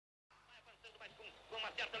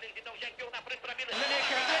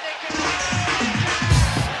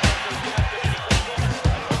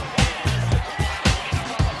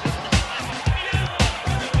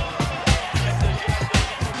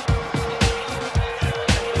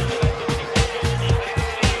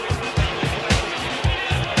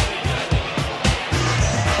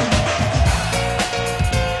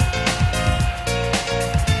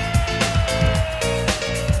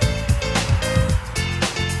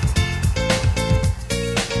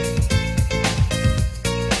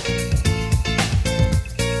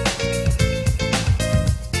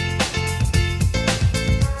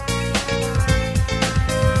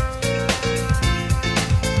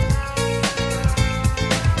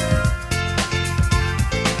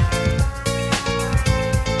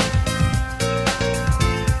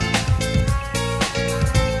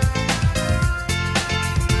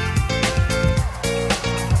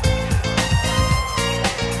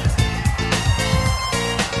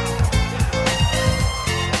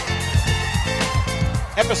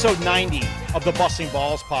Episode 90 of the Busting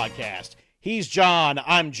Balls podcast. He's John.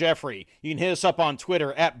 I'm Jeffrey. You can hit us up on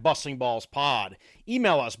Twitter at BustingBallsPod.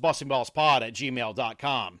 Email us,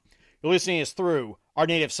 bustingballspod@gmail.com. You're listening to us through our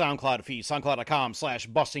native SoundCloud feed,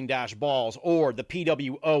 soundcloud.com/busting-balls, or the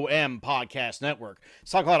PWOM podcast network,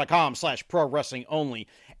 soundcloud.com/pro wrestling only.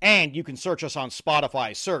 And you can search us on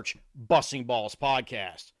Spotify. Search Busting Balls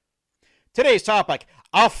Podcast. Today's topic,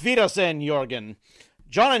 Auf Wiedersehen, Jürgen.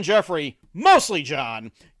 John and Jeffrey, mostly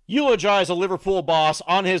John, eulogize a Liverpool boss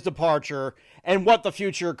on his departure and what the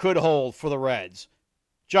future could hold for the Reds.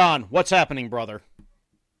 John, what's happening, brother?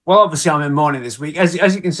 Well, obviously I'm in mourning this week. As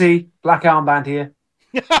you can see, black armband here.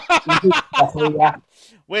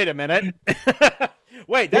 Wait a minute.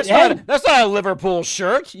 Wait, that's not a Liverpool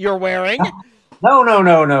shirt you're wearing.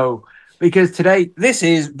 No. Because today, this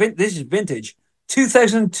is vintage.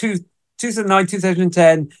 2002, 2009,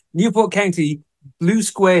 2010, Newport County Blue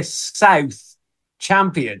Square South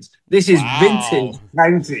champions. This is vintage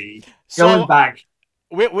county going back.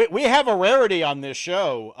 We have a rarity on this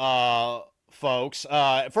show, folks.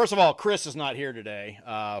 First of all, Chris is not here today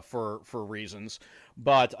for reasons.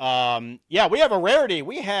 But, we have a rarity.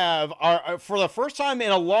 We have, for the first time in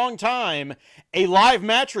a long time, a live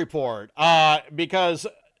match report because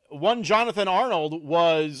one Jonathan Arnold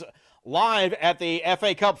was live at the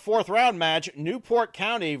FA Cup fourth round match, Newport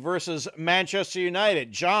County versus Manchester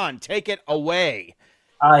United. John, take it away.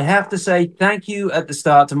 I have to say thank you at the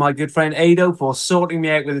start to my good friend Ado for sorting me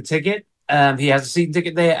out with a ticket. He has a season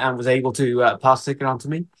ticket there and was able to pass the ticket on to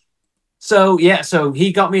me. So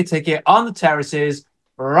he got me a ticket on the terraces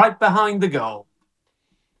right behind the goal.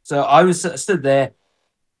 So I was stood there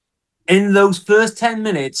in those first 10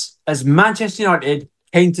 minutes as Manchester United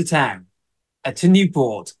came to town. To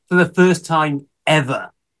Newport for the first time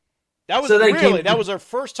ever. That was their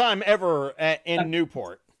first time ever in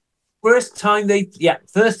Newport. First time they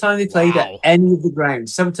played at any of the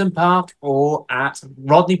grounds, Somerton Park or at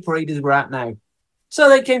Rodney Parade as we're at now. So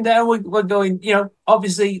they came down. We're going.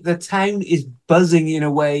 Obviously the town is buzzing in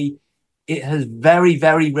a way it has very,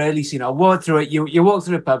 very rarely seen. I walk through it. You walk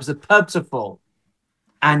through the pubs are full,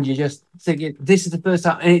 and you're just thinking this is the first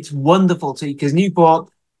time, and it's wonderful to because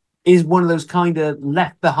Newport is one of those kind of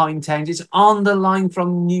left behind towns. It's on the line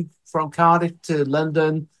from Cardiff to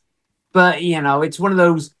London. But, it's one of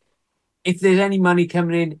those, if there's any money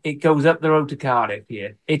coming in, it goes up the road to Cardiff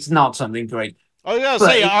here. It's not something great. I was going to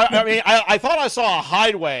say, I thought I saw a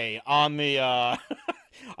highway on the, I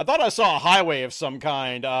thought I saw a highway of some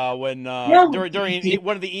kind during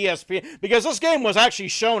one of the ESPN, because this game was actually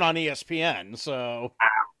shown on ESPN, so...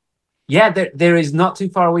 Yeah, there is not too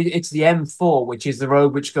far away. It's the M4, which is the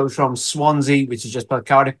road which goes from Swansea, which is just by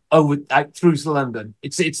Cardiff, out through to London.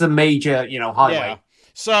 It's the major, highway. Yeah.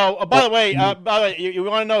 So, by the way, you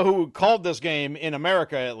want to know who called this game in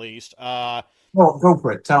America, at least? Go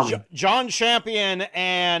for it. Tell me. John Champion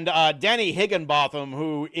and Danny Higginbotham,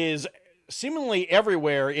 who is seemingly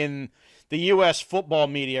everywhere in the U.S. football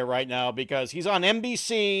media right now because he's on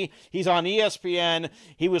NBC, he's on ESPN,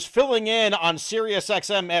 he was filling in on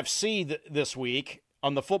SiriusXM FC this week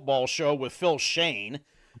on the football show with Phil Shane.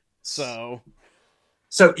 So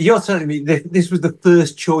you're telling me this was the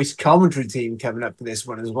first choice commentary team coming up for this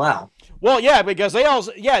one as well? Well, yeah, because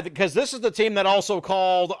because this is the team that also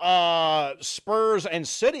called Spurs and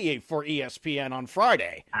City for ESPN on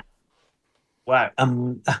Friday. Wow,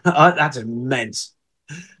 that's immense.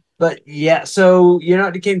 But yeah, so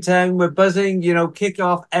United came down, we're buzzing, kick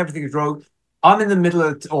off, everything's wrong. I'm in the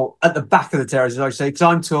middle or at the back of the terraces, I should say, because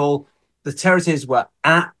I'm tall. The terraces were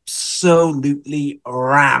absolutely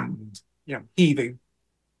rammed, heaving.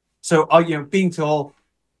 So, being tall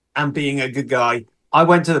and being a good guy, I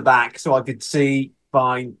went to the back so I could see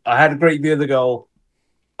fine. I had a great view of the goal.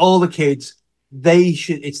 All the kids,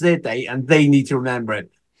 it's their day and they need to remember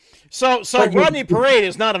it. So But Rodney Parade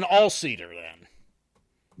is not an all-seater then.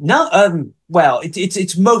 no, well,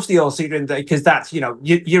 it's mostly all seater because that's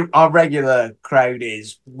our regular crowd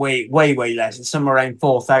is way less. It's somewhere around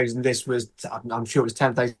 4,000. This was, I'm sure it was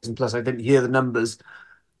 10,000 plus. I didn't hear the numbers,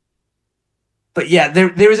 but yeah,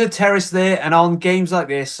 there is a terrace there, and on games like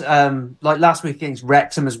this, like last week against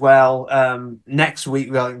Wrexham as well. Next week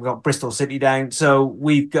we've got Bristol City down, so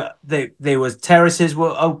we've got there was terraces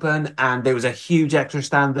were open, and there was a huge extra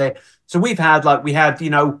stand there. So we had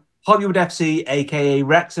Hollywood FC, aka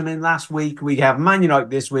Wrexham, in last week. We have Man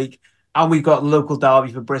United this week, and we've got local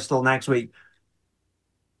derby for Bristol next week.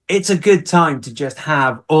 It's a good time to just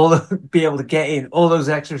be able to get in all those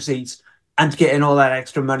extra seats and to get in all that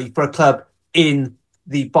extra money for a club in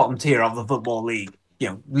the bottom tier of the Football League,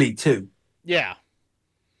 League Two. Yeah.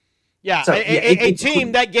 Yeah, So, a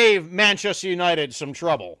team that gave Manchester United some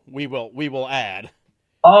trouble, we will add.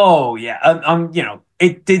 Oh, yeah.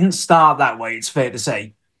 It didn't start that way, it's fair to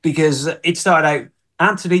say, because it started out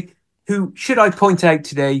Anthony, who, should I point out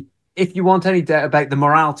today, if you want any doubt about the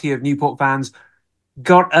morality of Newport fans,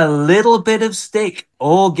 got a little bit of stick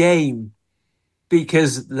all game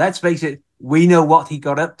because, let's face it, we know what he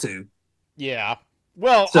got up to. Yeah.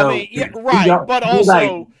 Well, So, I mean, yeah, right. But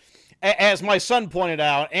also, as my son pointed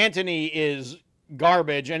out, Anthony is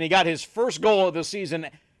garbage, and he got his first goal of the season.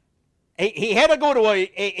 He had to go to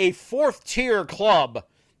a fourth-tier club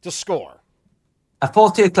to score. A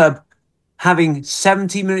fourth-tier club having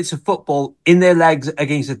 70 minutes of football in their legs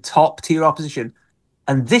against a top-tier opposition.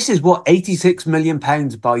 And this is what £86 million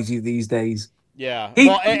buys you these days. Yeah.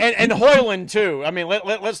 And Højlund, too. I mean,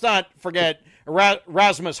 let's not forget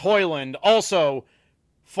Rasmus Højlund also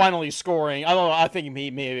finally scoring. I think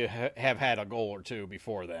he may have had a goal or two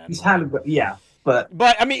before then. He's had but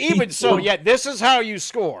I mean, even so, yeah, this is how you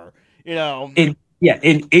score. In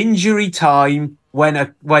injury time, when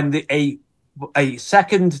a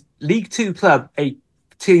second League Two club, a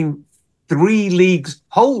team 3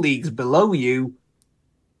 whole leagues below you,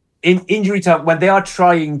 in injury time, when they are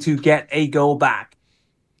trying to get a goal back.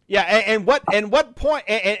 Yeah, and what point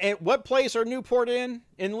and what place are Newport in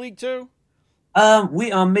League Two?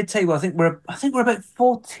 We are mid-table. I think we're about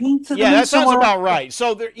 14th. Yeah, that sounds about right.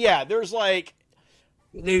 So there's like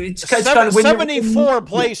it's 74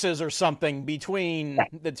 places or something between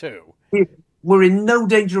the two. We're in no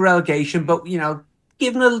danger of relegation, but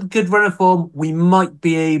given a good run of form, we might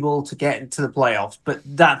be able to get into the playoffs. But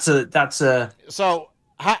that's a. So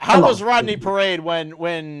how was Rodney Parade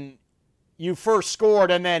when you first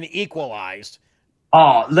scored and then equalized?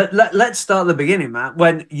 Oh, let's start at the beginning, Matt.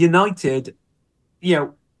 When United,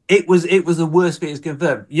 it was the worst bit is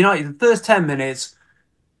confirmed. United, the first 10 minutes,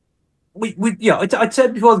 I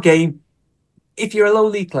said before the game, if you're a low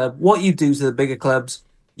league club, what you do to the bigger clubs,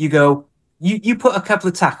 you go, you put a couple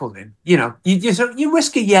of tackles in. You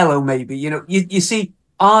risk a yellow maybe. You see,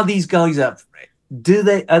 are these guys up for it?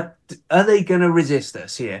 Are they going to resist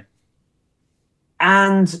us here?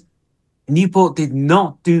 And Newport did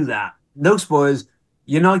not do that. No spoilers.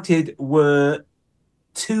 United were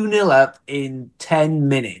 2-0 up in 10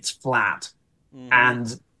 minutes flat.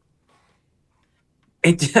 And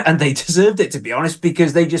they deserved it, to be honest,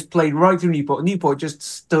 because they just played right through Newport. Newport just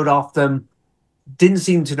stood off them, didn't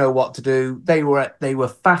seem to know what to do. They were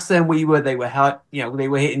faster than we were. They were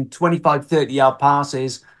hitting 25, 30-yard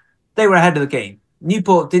passes. They were ahead of the game.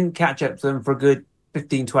 Newport didn't catch up to them for a good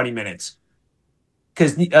 15, 20 minutes.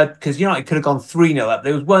 Because United could have gone 3-0 up.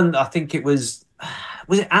 There was one, I think it was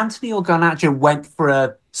it Anthony or Garnacho went for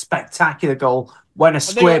a spectacular goal when a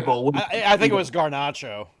square ball. I think it was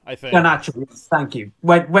Garnacho. I think Garnacho. Thank you.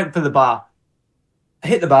 Went for the bar,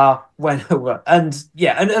 hit the bar, went over, and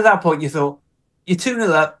at that point you thought you're 2-0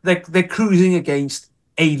 up. They're cruising against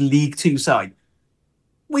a League Two side.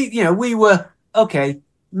 We were okay.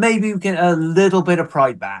 Maybe we get a little bit of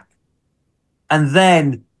pride back, and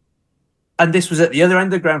this was at the other end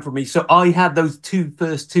of the ground for me. So I had those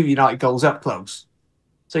first two United goals up close.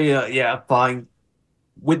 So yeah, fine.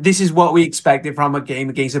 This is what we expected from a game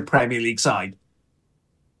against a Premier League side.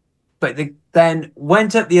 But they then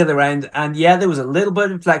went up the other end, and there was a little bit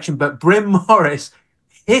of inflection, but Bryn Morris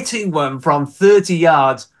hitting one from 30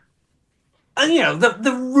 yards, and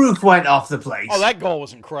the roof went off the place. Oh, that goal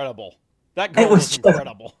was incredible. That goal was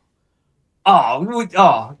incredible. Yeah.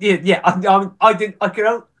 I didn't.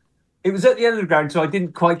 It was at the end of the ground, so I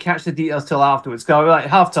didn't quite catch the details till afterwards. So like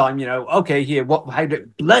halftime, okay, here, how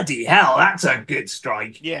did bloody hell? That's a good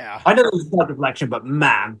strike. Yeah, I know it was a reflection, but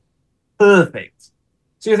man, perfect.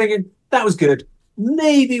 So you're thinking that was good.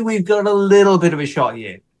 maybe we've got a little bit of a shot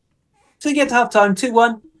here. So you get to half-time,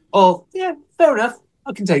 2-1. Oh, yeah, fair enough.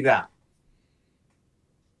 I can take that.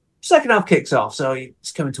 Second half kicks off, so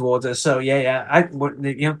it's coming towards us. So,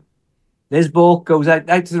 this ball goes out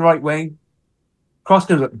to the right wing. Cross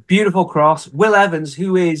comes up. Beautiful cross. Will Evans,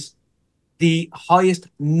 who is the highest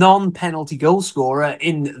non-penalty goal scorer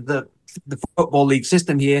in the Football League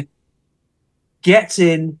system here, gets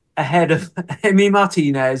in ahead of Emi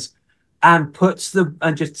Martinez and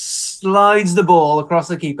just slides the ball across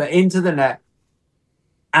the keeper into the net.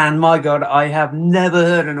 And my God, I have never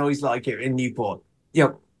heard a noise like it in Newport.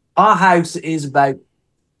 Our house is about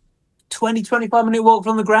 25-minute walk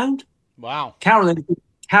from the ground. Wow.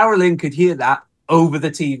 Carolyn could hear that over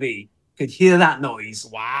the TV, could hear that noise.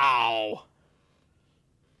 Wow.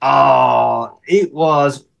 Oh, it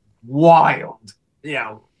was wild. Pity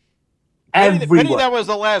that was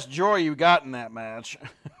the last joy you got in that match.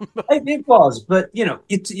 It was, but,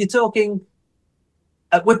 you're talking...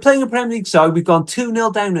 we're playing a Premier League side. We've gone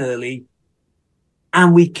 2-0 down early,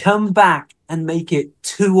 and we come back and make it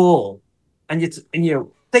 2-2. And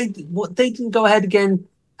they didn't go ahead again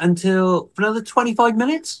for another 25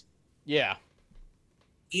 minutes. Yeah,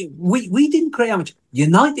 we didn't create that much.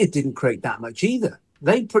 United didn't create that much either.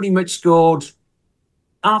 They pretty much scored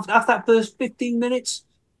after that first 15 minutes.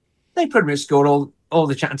 They pretty much scored all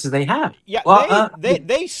the chances they had. Yeah,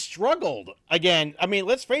 they struggled again. I mean,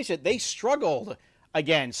 let's face it, they struggled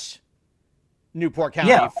against Newport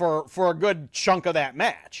County for a good chunk of that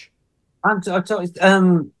match.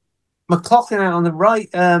 McLaughlin out on the right,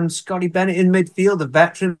 Scotty Bennett in midfield, the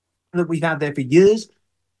veteran that we've had there for years.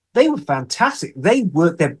 They were fantastic. They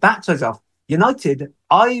worked their backsides off. United,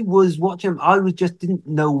 I was watching them. Just didn't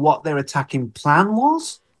know what their attacking plan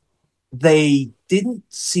was. They didn't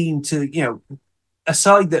seem to, a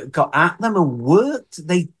side that got at them and worked,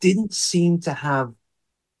 they didn't seem to have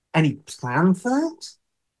any plan for that.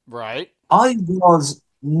 Right. I was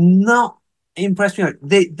not impressed.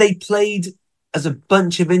 They played as a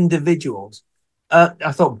bunch of individuals.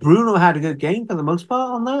 I thought Bruno had a good game for the most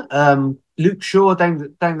part on that. Luke Shaw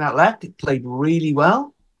down that left played really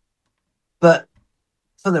well. But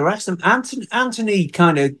for the rest of them, Anthony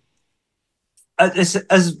kind of, as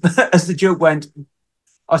the joke went,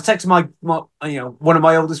 I was texting my one of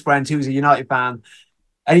my oldest friends who was a United fan,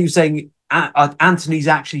 and he was saying Anthony's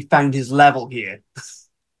actually found his level here.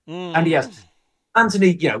 And yes,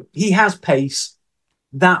 Anthony, he has pace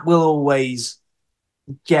that will always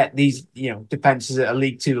get these defenses at a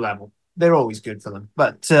League Two level. They're always good for them.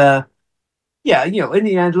 But in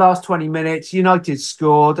the end, last 20 minutes, United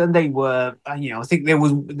scored, and they were, I think there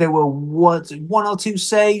were one or two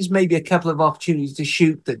saves, maybe a couple of opportunities to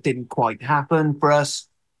shoot that didn't quite happen for us.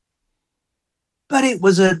 But it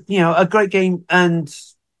was a great game, and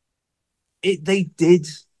they did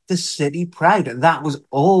the city proud, and that was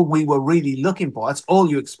all we were really looking for. That's all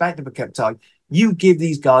you expect of a cup tie. You give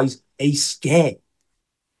these guys a scare,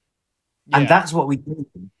 and that's what we did.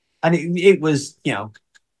 And it was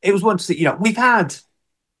it was one to see. We've had,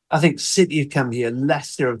 I think, City have come here,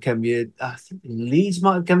 Leicester have come here, I think Leeds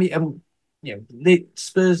might have come here,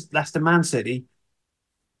 Spurs, Leicester, Man City,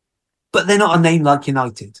 but they're not a name like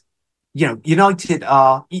United. United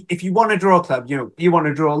are, if you want to draw a club, you want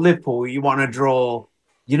to draw Liverpool, you want to draw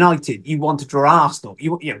United, you want to draw Arsenal,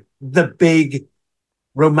 the big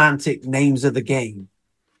romantic names of the game.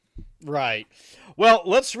 Right. Well,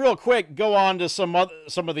 let's real quick go on to some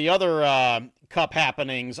of the other cup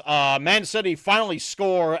happenings. Man City finally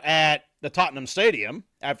score at the Tottenham Stadium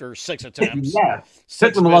after 6 attempts. Yeah,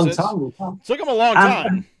 took them a long time. Took them a long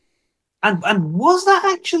time. And was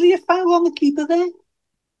that actually a foul on the keeper there?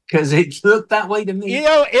 Because it looked that way to me.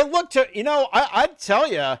 It looked to, I'd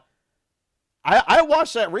tell you, I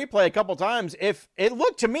watched that replay a couple times. If it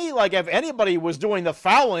looked to me like if anybody was doing the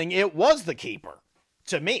fouling, it was the keeper,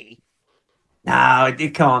 to me. No,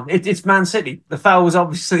 it can't. It's Man City. The foul was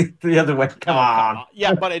obviously the other way. Come on.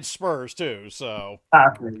 Yeah, but it's Spurs too, so.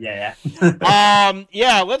 Yeah.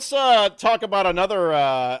 Let's talk about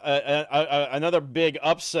another big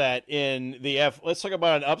upset in the Let's talk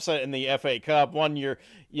about an upset in the FA Cup. One your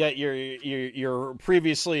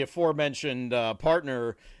previously aforementioned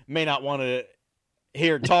partner may not want to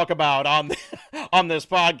hear talk about on this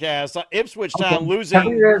podcast. Ipswich Town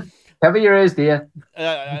losing. Cover your ears, dear.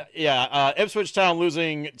 Ipswich Town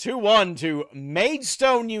losing 2-1 to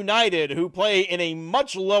Maidstone United, who play in a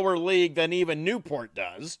much lower league than even Newport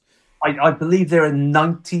does. I believe there are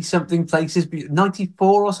 90-something places,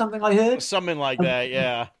 94 or something, I heard. Something like that,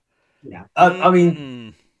 yeah. Yeah. I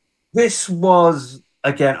mean, this was,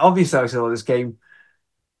 again, obviously I saw this game.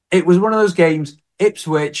 It was one of those games,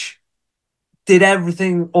 Ipswich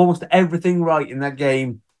did almost everything right in that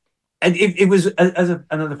game. And it was,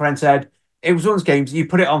 another friend said, it was one of those games, you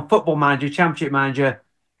put it on Football Manager, Championship Manager,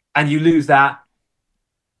 and you lose that.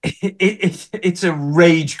 It's a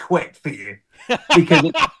rage quit for you because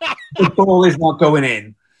the ball is not going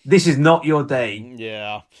in. This is not your day.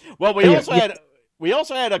 Yeah. Well, we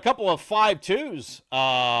also had a couple of 5-2s.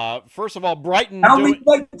 First of all, Brighton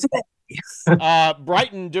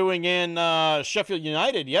doing in Sheffield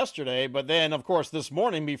United yesterday, but then of course this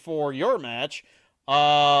morning before your match,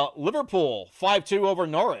 Liverpool 5-2 over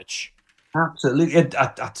Norwich. Absolutely.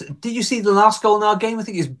 Did you see the last goal in our game? I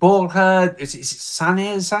think it's Borja. Is it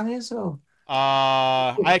Sanchez or?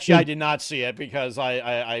 Actually, I did not see it because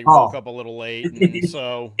I woke up a little late. And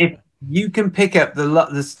so if you can pick up the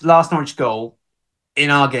last Norwich goal in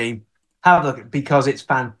our game, have a look because it's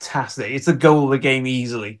fantastic. It's the goal of the game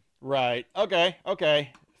easily. Right. Okay.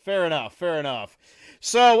 Fair enough.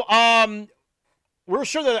 So, we're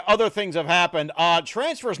sure that other things have happened.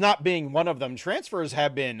 Transfers not being one of them. Transfers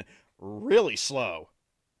have been really slow.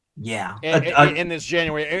 Yeah. In this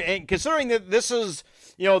January, and considering that this is,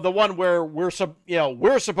 the one where we're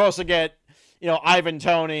supposed to get, Ivan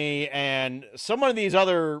Toney and some of these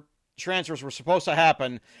other transfers were supposed to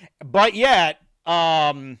happen, but yet,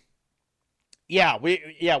 we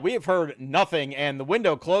have heard nothing, and the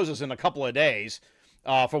window closes in a couple of days,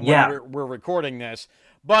 from when we're recording this.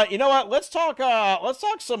 But you know what? Let's talk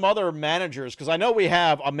some other managers, because I know we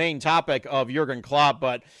have a main topic of Jürgen Klopp,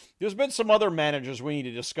 but there's been some other managers we need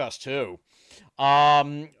to discuss too.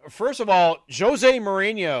 First of all, Jose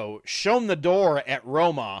Mourinho shown the door at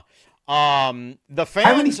Roma. The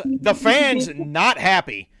fans not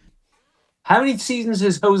happy. How many seasons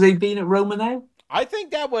has Jose been at Roma now? I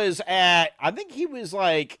think he was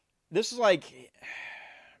like, this might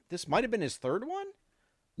have been his third one.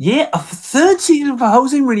 Yeah, a third season for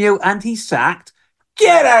Jose Mourinho, and he's sacked.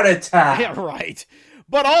 Get out of town. Yeah, right.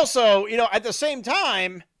 But also, at the same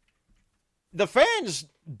time, the fans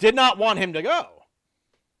did not want him to go.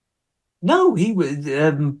 No, he was.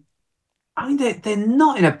 I mean, they're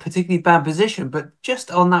not in a particularly bad position, but just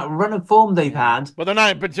on that run of form they've had. But they're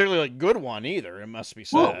not a particularly good one either, it must be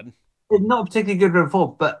said. Well, not a particularly good run of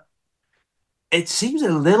form, but it seems a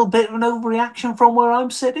little bit of an overreaction from where I'm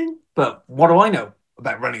sitting. But what do I know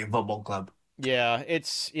about running a football club? Yeah,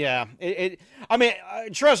 I mean,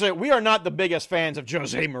 trust me, we are not the biggest fans of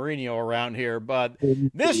Jose Mourinho around here, but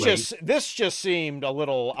this just seemed a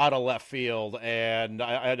little out of left field, and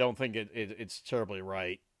I don't think it's terribly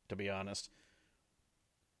right, to be honest.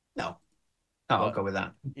 No, I'll go with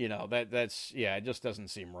that. That's it just doesn't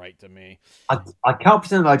seem right to me. I can't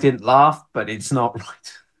pretend I didn't laugh, but it's not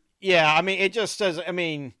right. Yeah, I mean, it just says, I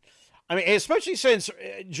mean, especially since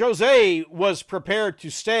Jose was prepared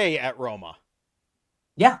to stay at Roma.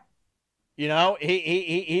 Yeah.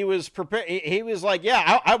 He was prepared. He was like,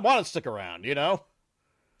 yeah, I want to stick around,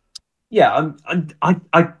 Yeah,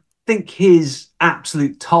 I think his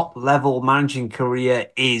absolute top level managing career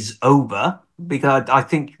is over because I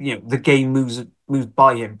think, the game moves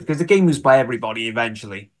by him because the game moves by everybody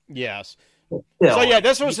eventually. Yes. Still, so yeah,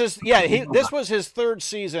 this was his third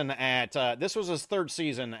season at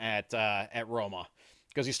Roma,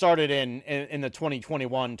 because he started in the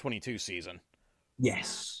 2021-22 season.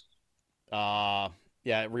 Yes.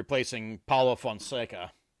 Replacing Paulo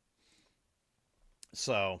Fonseca.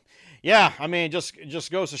 So, yeah, I mean,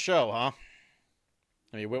 just goes to show, huh?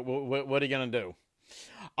 I mean, what are you gonna do?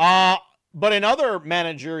 But in other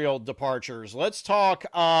managerial departures, let's talk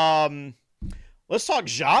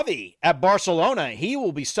Xavi at Barcelona. He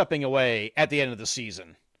will be stepping away at the end of the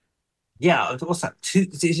season. Yeah, what's that?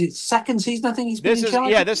 Is it second season? I think he's been in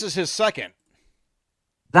charge? Yeah, this is his second.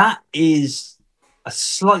 That is a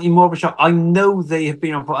slightly more of a shock. I know they have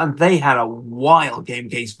been on, and they had a wild game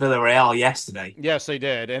against Villarreal yesterday. Yes, they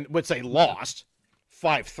did, and which they lost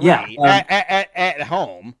 5-3 at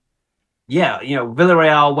home. Yeah,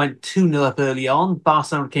 Villarreal went 2-0 up early on.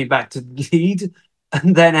 Barcelona came back to lead,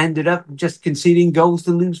 and then ended up just conceding goals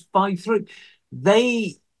to lose 5-3.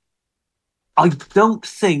 I don't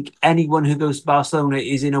think anyone who goes to Barcelona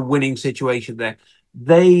is in a winning situation there.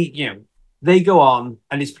 They go on,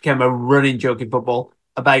 and it's become a running joke in football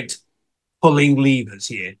about pulling levers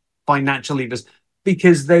here, financial levers,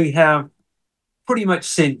 because they have pretty much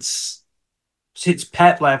since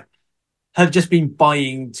Pep left, have just been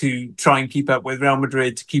buying to try and keep up with Real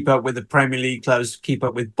Madrid, to keep up with the Premier League clubs, to keep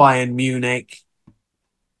up with Bayern Munich.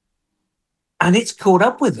 And it's caught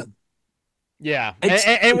up with them. Yeah,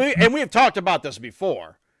 and we have talked about this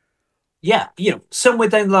before. Yeah, somewhere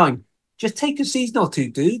down the line, just take a season or two,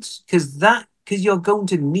 dudes, because you're going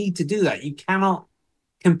to need to do that. You cannot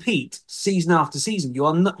compete season after season, you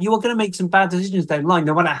are going to make some bad decisions down the line,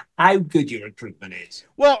 no matter how good your recruitment is.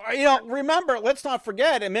 Well, remember, let's not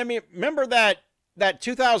forget, and remember that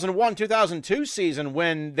 2001, 2002 season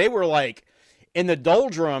when they were like in the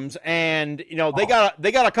doldrums, and they got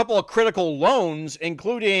a couple of critical loans,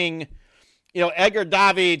 including Edgar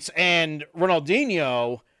Davids and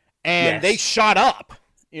Ronaldinho, and they shot up.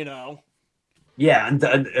 Yeah,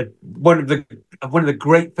 and one of the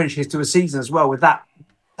great finishes to a season as well with that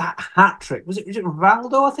hat trick. Was it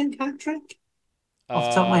Rivaldo? I think hat trick. Off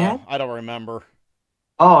the top of my head, I don't remember.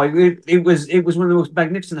 Oh, it was one of the most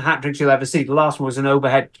magnificent hat tricks you'll ever see. The last one was an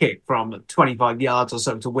overhead kick from 25 yards or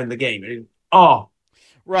so to win the game.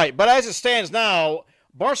 Right, but as it stands now,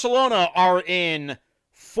 Barcelona are in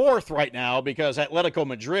fourth right now because Atletico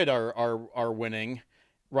Madrid are winning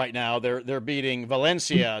right now. They're beating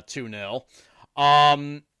Valencia 2-0.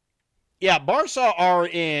 Barca are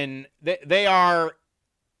in. They are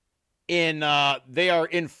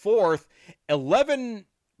in fourth, 11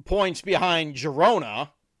 points behind Girona.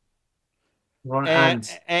 And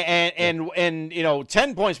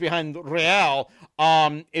 10 points behind Real.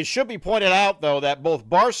 It should be pointed out though that both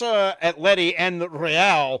Barca, Atleti, and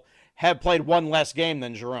Real have played one less game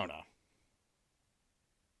than Girona.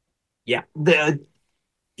 Yeah,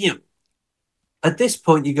 at this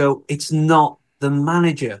point you go, it's not the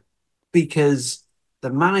manager, because the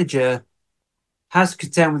manager has to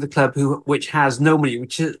contend with the club which has no money,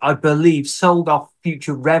 which is, I believe, sold off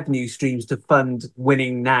future revenue streams to fund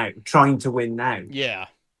winning now, trying to win now. Yeah.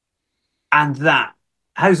 And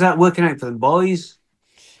how's that working out for them, boys?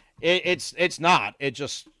 It's not. It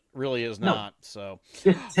just really is not. So,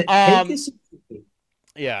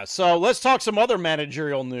 yeah. So let's talk some other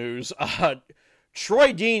managerial news.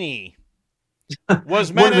 Troy Deeney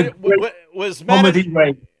was managed.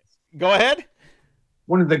 Go ahead.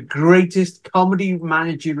 One of the greatest comedy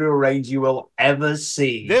managerial reigns you will ever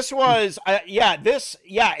see. This was, he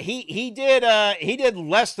did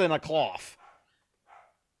less than a cloth.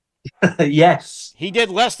 Yes. He did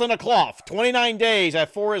less than a cloth. 29 days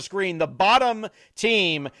at Forest Green, the bottom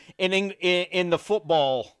team in the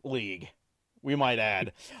football league, we might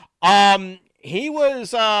add. He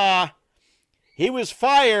was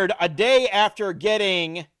fired a day after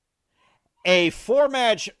getting a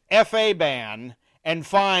 4-match FA ban and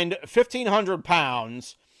fined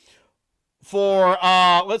 £1,500 for,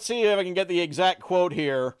 let's see if I can get the exact quote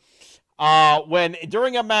here. When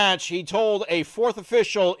during a match, he told a fourth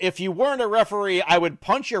official, "If you weren't a referee, I would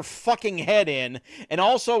punch your fucking head in," and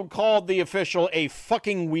also called the official a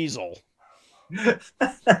fucking weasel. Let's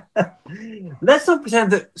not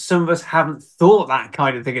pretend that some of us haven't thought that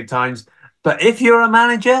kind of thing at times, but if you're a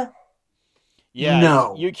manager,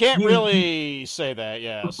 no. You can't really say that,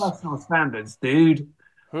 yes. Professional standards, dude.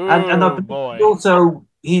 Ooh, and boy.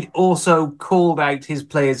 He'd also called out his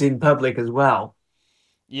players in public as well.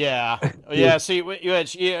 Yeah. Yeah, see,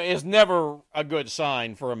 it's never a good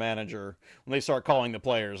sign for a manager when they start calling the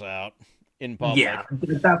players out in public. Yeah,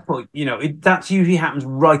 at that point, that usually happens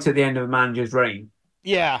right at the end of a manager's reign.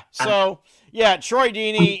 Yeah, so, Troy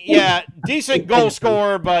Deeney, decent goal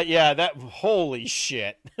scorer, but holy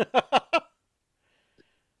shit.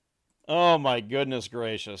 Oh, my goodness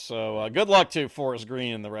gracious. So, good luck to Forest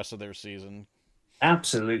Green and the rest of their season.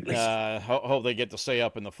 Absolutely. Hope they get to stay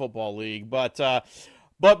up in the football league. But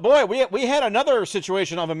boy, we had another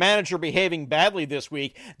situation of a manager behaving badly this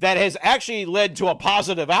week that has actually led to a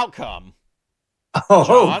positive outcome.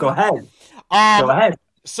 Oh, go ahead. Go ahead.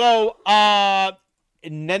 So, Nenad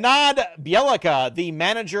Bielica, the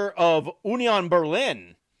manager of Union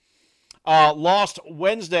Berlin, lost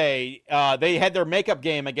Wednesday. They had their makeup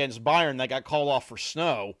game against Bayern that got called off for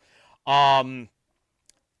snow. The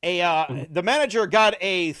manager got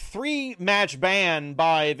a 3-match ban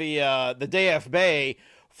by the DFB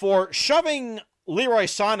for shoving Leroy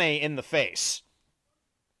Sané in the face.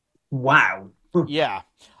 Wow. Yeah.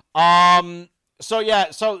 So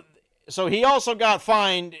he also got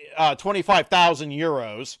fined 25,000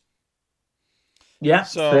 euros. Yeah.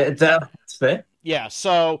 So that's fair. Yeah.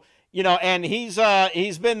 So and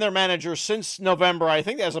he's been their manager since November. I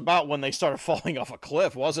think that's about when they started falling off a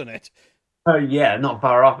cliff, wasn't it? Oh yeah, not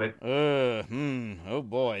far off it. Oh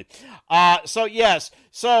boy.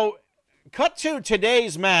 So cut to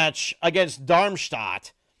today's match against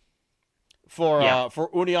Darmstadt for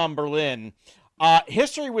Union Berlin.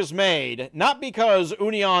 History was made not because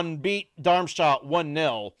Union beat Darmstadt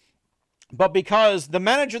 1-0, but because the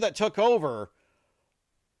manager that took over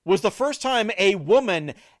was the first time a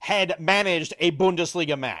woman had managed a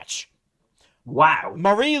Bundesliga match. Wow.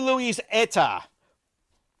 Marie-Louise Eta,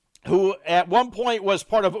 who at one point was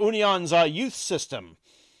part of Union's youth system,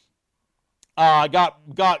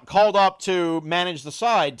 got called up to manage the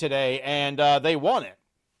side today, and they won it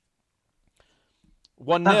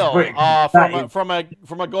 1-0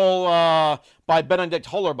 from a goal by Benedikt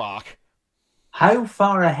Hollerbach. How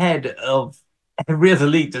far ahead of every other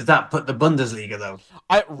league does that put the Bundesliga, though?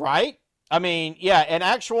 Right? I mean, we had an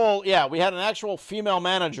actual female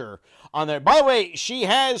manager on there. By the way, she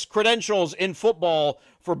has credentials in football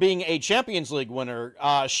for being a Champions League winner.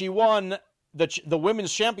 She won the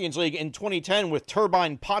Women's Champions League in 2010 with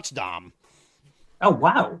Turbine Potsdam. Oh,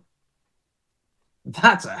 wow.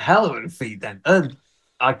 That's a hell of a feat, then.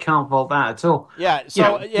 I can't fault that at all. Yeah,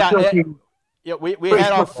 so, we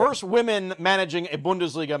had our first women managing a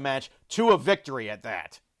Bundesliga match to a victory at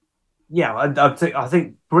that. Yeah, I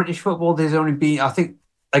think British football, there's only been, I think,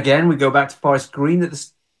 again, we go back to Forest Green,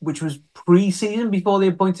 which was pre-season before the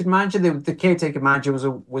appointed manager. The caretaker manager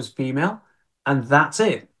was female, and that's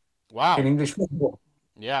it. Wow. In English football.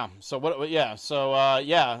 Yeah. So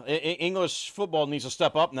English football needs to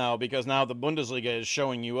step up now because now the Bundesliga is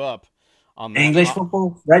showing you up on that. English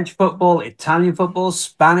football, French football, Italian football,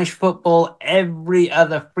 Spanish football, every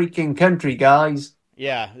other freaking country, guys.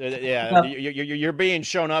 Yeah. You're being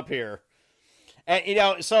shown up here. And,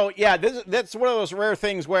 that's one of those rare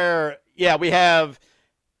things where, we have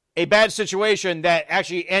a bad situation that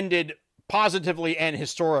actually ended positively and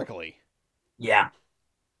historically. Yeah.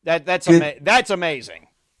 That's amazing.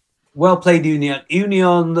 Well played, Union.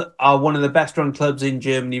 Union are one of the best run clubs in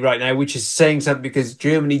Germany right now, which is saying something because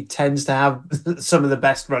Germany tends to have some of the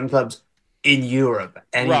best run clubs in Europe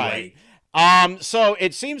anyway. Right. So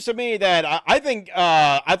it seems to me that I think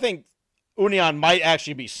Union might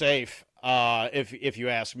actually be safe. If you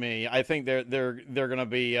ask me, I think they're going to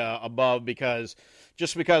be above because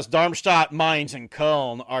Darmstadt, Mainz, and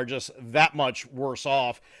Köln are just that much worse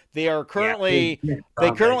off. They are currently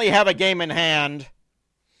they currently have a game in hand.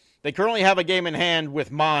 They currently have a game in hand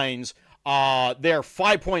with Mainz. They're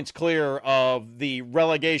 5 points clear of the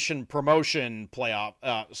relegation promotion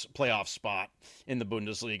playoff spot in the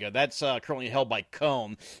Bundesliga. That's currently held by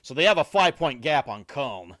Köln. So they have a 5-point gap on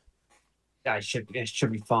Köln. Yeah, it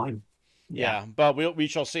should be fine. Yeah, but we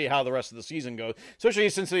shall see how the rest of the season goes, especially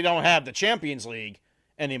since they don't have the Champions League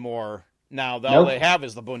anymore. Now, all they have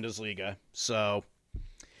is the Bundesliga. So,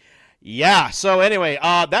 yeah. So, anyway,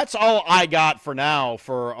 that's all I got for now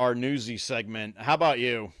for our newsy segment. How about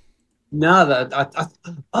you? No,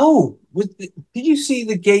 did you see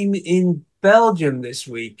the game in Belgium this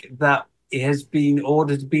week that it has been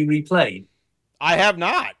ordered to be replayed? I have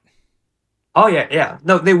not. Oh, yeah.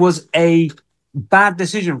 No, there was a bad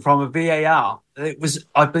decision from a VAR. It was,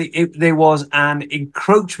 I believe, there was an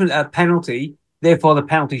encroachment at penalty. Therefore, the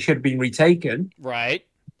penalty should have been retaken. Right.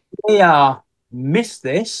 VAR missed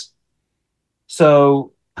this.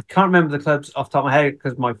 So I can't remember the clubs off the top of my head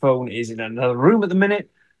because my phone is in another room at the minute.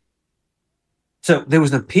 So there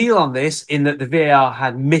was an appeal on this in that the VAR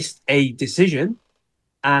had missed a decision.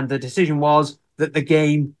 And the decision was that the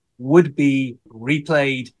game would be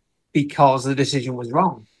replayed because the decision was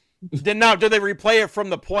wrong. Did they replay it from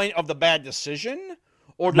the point of the bad decision?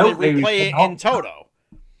 Or did they replay it in toto?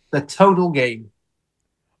 The total game.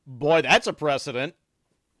 Boy, that's a precedent.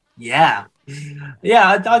 Yeah.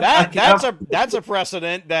 Yeah. That's a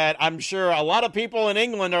precedent that I'm sure a lot of people in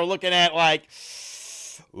England are looking at like,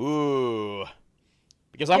 ooh.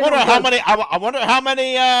 Because I wonder how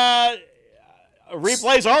many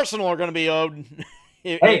replays Arsenal are going to be owed.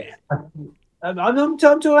 Hey. I'm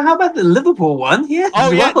talking. How about the Liverpool one? Yeah.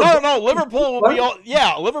 Oh yeah. No. Liverpool will be.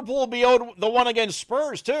 Liverpool will be owed the one against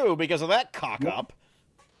Spurs too because of that cock up.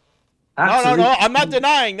 Absolutely. No. I'm not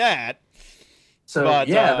denying that. So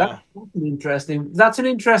that's an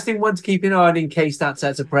interesting one to keep in mind in case that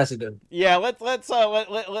sets a precedent. Yeah. Let's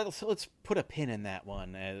put a pin in that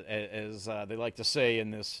one, as they like to say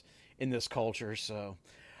in this culture.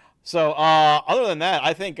 So other than that,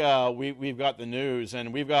 I think we've got the news,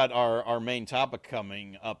 and we've got our main topic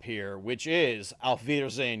coming up here, which is Auf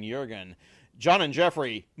Wiedersehen, Jürgen. John and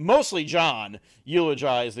Jeffrey, mostly John,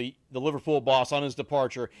 eulogize the Liverpool boss on his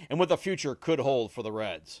departure and what the future could hold for the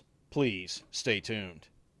Reds. Please stay tuned.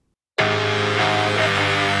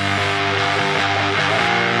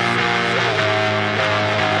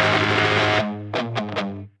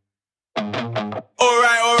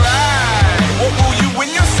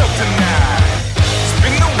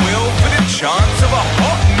 Chance of a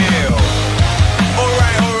hot meal.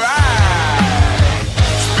 Alright.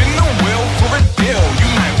 Spin the wheel for a deal. You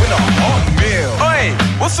might win a hot meal. Oi,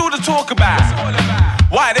 what's all the talk about?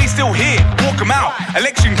 Why are they still here? Walk them out.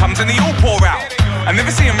 Election comes and they all pour out. I never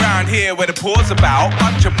see them round here where the pour's about.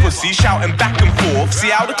 Bunch of pussies shouting back and forth. See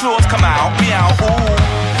how the claws come out, meow, ooh.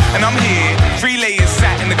 And I'm here,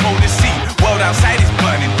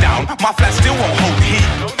 my flat still won't hold heat.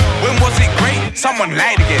 When was it great? Someone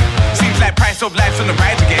lied again. Seems like price of life's on the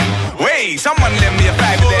rise again. Wait, someone lend me a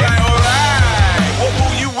five there. Alright. What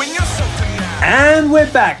will you win yourself tonight? And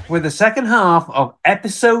we're back with the second half of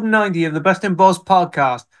episode 90 of the Bustin' Balls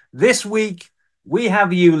podcast. This week, we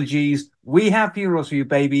have eulogies. We have funerals for you,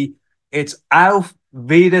 baby. It's Auf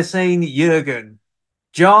Wiedersehen, Jürgen.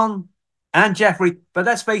 John and Jeffrey, but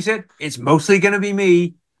let's face it, it's mostly going to be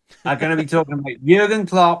me. I'm going to be talking about Jürgen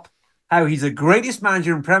Klopp, how he's the greatest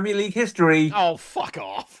manager in Premier League history. Oh, fuck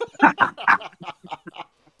off.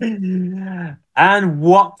 And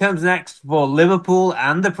what comes next for Liverpool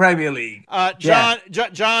and the Premier League. John,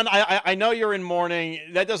 I know you're in mourning.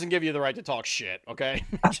 That doesn't give you the right to talk shit, okay?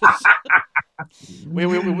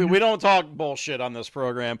 We don't talk bullshit on this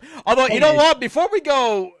program. Although, you know what? Before we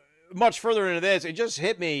go much further into this, it just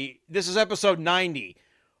hit me. This is episode 90.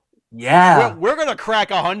 Yeah. We're going to crack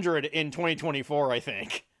 100 in 2024, I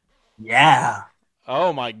think. Yeah.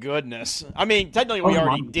 Oh, my goodness. I mean, technically we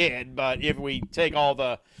already did, but if we take all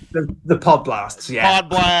the pod blasts, pod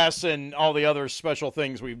blasts and all the other special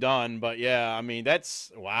things we've done, but yeah, I mean, that's,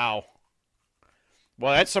 wow.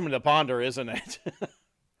 Well, that's something to ponder, isn't it?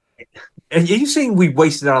 Are you saying we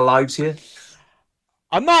wasted our lives here?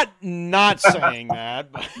 I'm not saying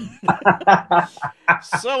that. But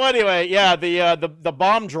so anyway, yeah, the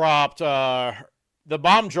bomb dropped. The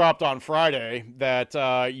bomb dropped on Friday that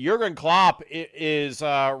Jürgen Klopp is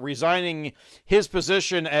resigning his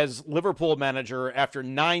position as Liverpool manager after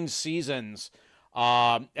 9 seasons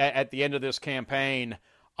at the end of this campaign.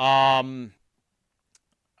 I'm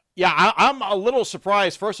a little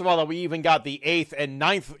surprised, first of all, that we even got the 8th and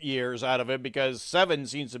 9th years out of it, because 7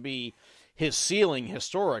 seems to be his ceiling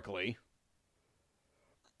historically.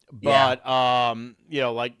 But,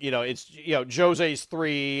 it's, Jose's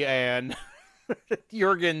 3 and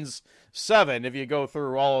Jurgen's 7, if you go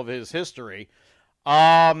through all of his history.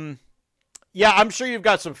 I'm sure you've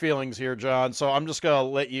got some feelings here, John, so I'm just going to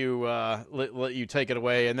let you take it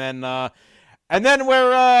away. And then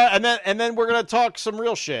we're going to talk some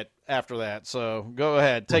real shit after that. So go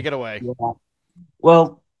ahead, take it away. Yeah.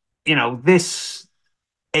 Well,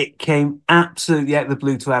 it came absolutely out of the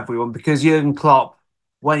blue to everyone, because Jurgen Klopp,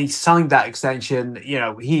 when he signed that extension,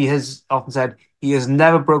 he has often said he has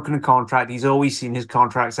never broken a contract. He's always seen his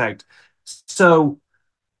contracts out. So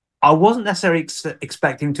I wasn't necessarily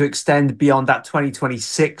expecting him to extend beyond that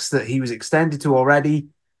 2026 that he was extended to already.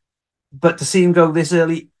 But to see him go this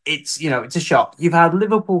early, it's a shock. You've had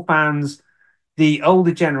Liverpool fans, the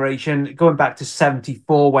older generation, going back to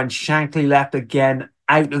 74 when Shankly left again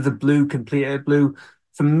out of the blue, completely blue.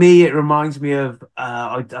 For me, it reminds me of,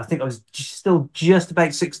 I think I was still just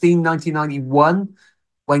about 16, 1991,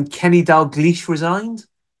 when Kenny Dalglish resigned.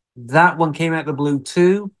 That one came out of the blue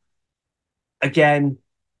too. Again,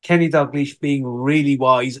 Kenny Dalglish being really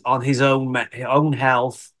wise on his own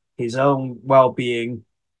health, his own well-being,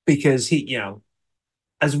 because he,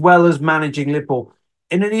 as well as managing Liverpool,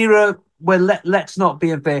 in an era where, let's not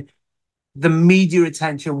be unfair, the media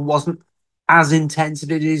attention wasn't as intense as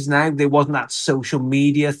it is now. There wasn't that social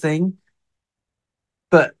media thing.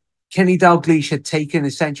 But Kenny Dalglish had taken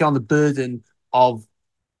essentially on the burden of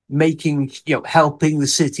helping the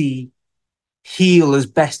city heal as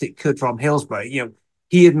best it could from Hillsborough.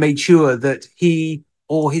 He had made sure that he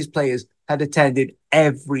or his players had attended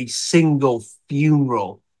every single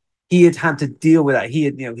funeral. He had had to deal with that. He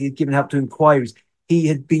had given help to inquiries. He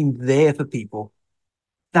had been there for people.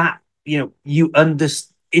 That, you understand.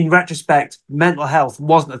 In retrospect, mental health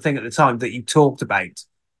wasn't a thing at the time that you talked about.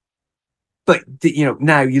 But,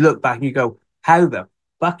 now you look back and you go, how the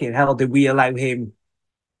fucking hell did we allow him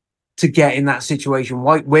to get in that situation?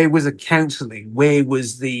 Where was the counselling? Where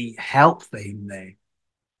was the help for him there?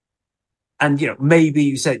 And, maybe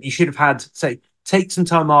you said you should have had, say, take some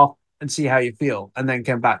time off and see how you feel and then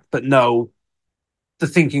come back. But no, the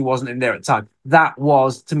thinking wasn't in there at the time. That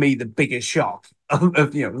was, to me, the biggest shock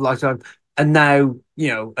of lifetime. And now,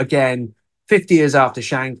 again, 50 years after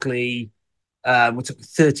Shankly,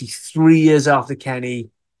 33 years after Kenny,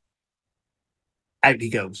 out he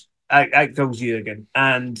goes. Out goes Jürgen.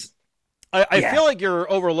 And I feel like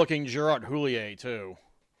you're overlooking Gerard Houllier, too.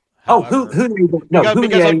 However. Houllier? No,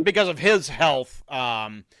 Houllier, because of his health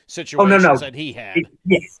situations that he had.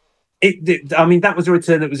 Yes. That was a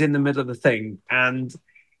return that was in the middle of the thing. And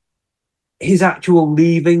his actual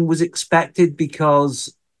leaving was expected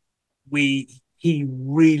because he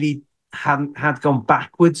really had gone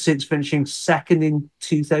backwards since finishing second in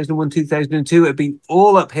 2001, 2002. It had been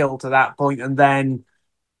all uphill to that point, and then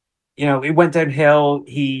it went downhill.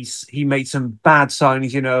 He made some bad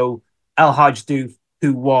signings. El Hadj Diouf,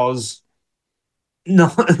 who was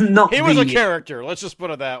not He was a character. Let's just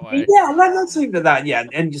put it that way. Yeah, let's leave it at that. Yeah,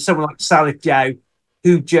 and someone like Salif Diao,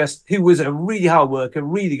 who was a really hard worker,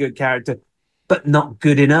 really good character, but not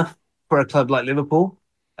good enough for a club like Liverpool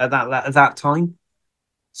at that time.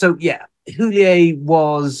 So yeah, Houllier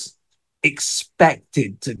was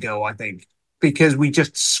expected to go, I think, because we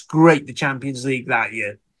just scraped the Champions League that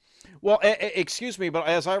year. Well, excuse me, but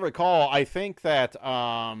as I recall, I think that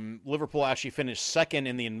Liverpool actually finished second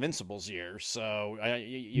in the Invincibles year. So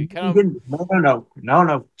you kind of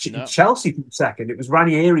no. Chelsea finished second. It was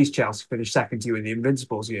Ranieri's Chelsea finished second to you in the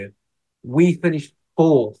Invincibles year. We finished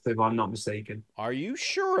fourth, if I'm not mistaken. Are you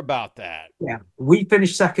sure about that? Yeah, we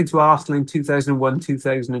finished second to Arsenal in 2001,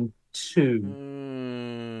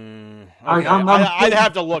 2002. Okay. I'd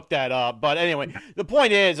have to look that up, but anyway, the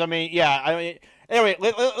point is, anyway,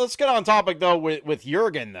 let's get on topic though with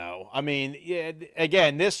Jürgen though. I mean,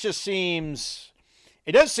 again, this just seems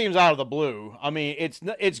out of the blue. I mean,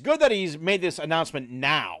 it's good that he's made this announcement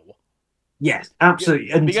now. Yes,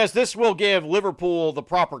 absolutely, because this will give Liverpool the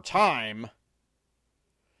proper time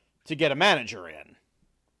to get a manager in.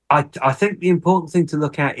 I think the important thing to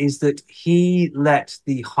look at is that he let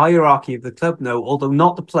the hierarchy of the club know, although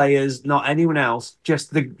not the players, not anyone else,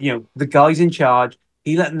 just the guys in charge.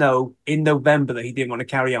 He let them know in November that he didn't want to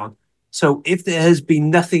carry on. So if there has been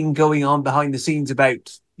nothing going on behind the scenes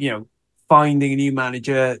about, finding a new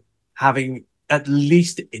manager, having at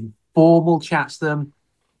least informal chats to them,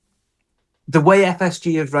 the way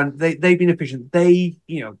FSG have run, they've been efficient.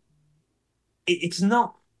 It's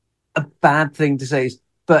not a bad thing to say,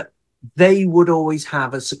 but they would always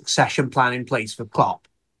have a succession plan in place for Klopp.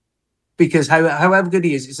 Because however good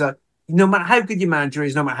he is, it's no matter how good your manager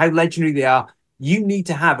is, no matter how legendary they are, you need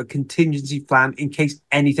to have a contingency plan in case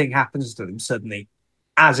anything happens to them suddenly,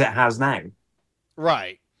 as it has now.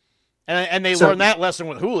 Right. And they learned that lesson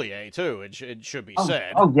with Houllier, too, it should be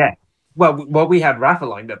said. Oh, yeah. Well, we had Rafa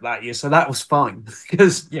lined up that year, so that was fine.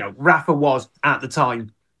 Because, Rafa was, at the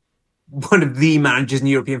time, one of the managers in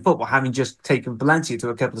European football, having just taken Valencia to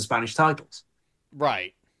a couple of Spanish titles.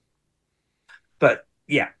 Right. But,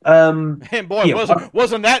 yeah. And boy,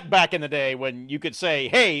 wasn't that back in the day when you could say,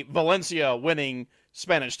 hey, Valencia winning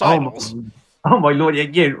Spanish titles. Oh my Lord.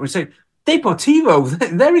 Yeah, we're saying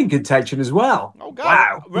Deportivo, they're in contention as well. Oh,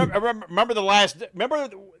 God. Wow. Remember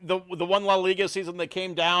the one La Liga season that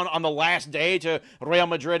came down on the last day to Real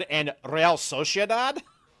Madrid and Real Sociedad?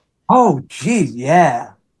 Oh, geez,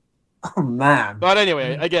 yeah. Oh, man. But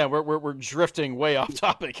anyway, again, we're drifting way off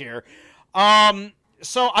topic here.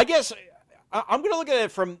 So I guess I'm going to look at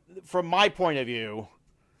it from my point of view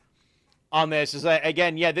on this. Is that,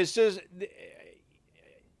 again, this is...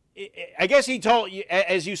 I guess he told,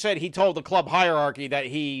 as you said, he told the club hierarchy that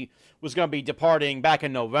he was going to be departing back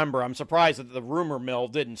in November. I'm surprised that the rumor mill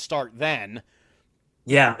didn't start then.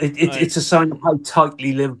 Yeah, it's a sign of how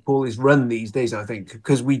tightly Liverpool is run these days, I think,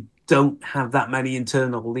 because we don't have that many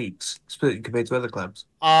internal leaks compared to other clubs.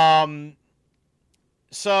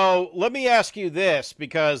 So let me ask you this,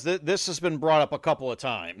 because this has been brought up a couple of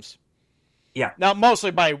times. Yeah. Now,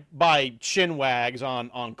 mostly by chinwags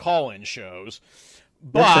on call-in shows.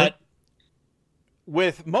 But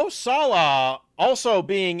with Mo Salah also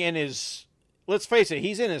being in his, let's face it,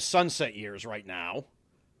 he's in his sunset years right now.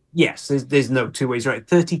 Yes, there's no two ways, right?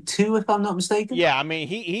 32, if I'm not mistaken. Yeah, I mean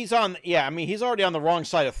he's already on the wrong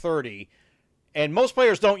side of 30, and most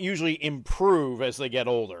players don't usually improve as they get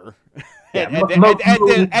older. Yeah,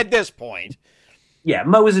 at this point. Yeah,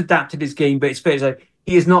 Mo has adapted his game, but it's fair to say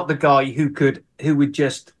he is not the guy who would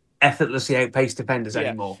just effortlessly outpace defenders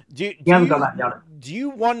anymore. Do you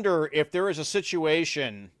wonder if there is a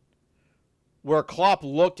situation where Klopp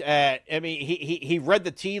looked at, I mean, he read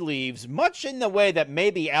the tea leaves, much in the way that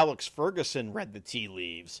maybe Alex Ferguson read the tea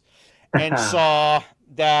leaves, and saw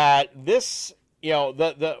that this,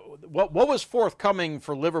 what was forthcoming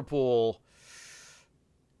for Liverpool,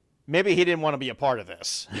 maybe he didn't want to be a part of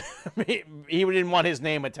this. He didn't want his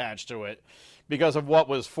name attached to it because of what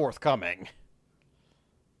was forthcoming.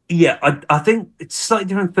 Yeah, I think it's slightly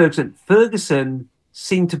different from Ferguson. Ferguson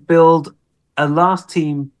seemed to build a last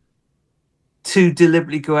team to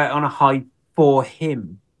deliberately go out on a high for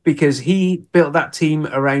him, because he built that team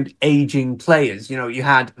around aging players. You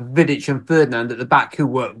had Vidic and Ferdinand at the back, who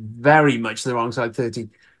were very much the wrong side 30.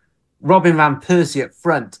 Robin Van Persie at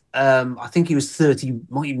front. I think he was 30,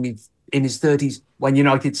 might even be in his 30s when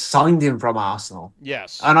United signed him from Arsenal.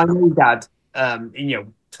 Yes. And I know he had,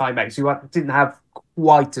 timeouts, who didn't have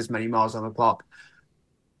quite as many miles on the clock.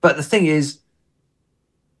 But the thing is,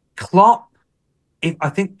 Klopp, if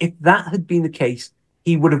that had been the case,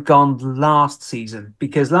 he would have gone last season,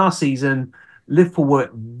 because last season Liverpool were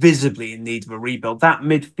visibly in need of a rebuild. That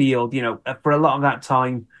midfield, for a lot of that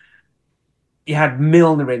time, you had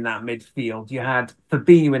Milner in that midfield. You had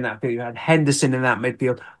Fabinho in that field. You had Henderson in that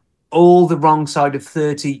midfield. All the wrong side of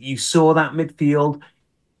 30. You saw that midfield.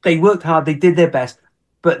 They worked hard. They did their best,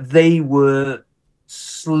 but they were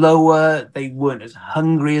slower. They weren't as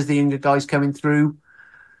hungry as the younger guys coming through.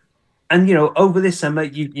 And, over this summer,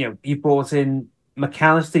 you brought in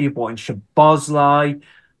McAllister, you brought in Szoboszlai.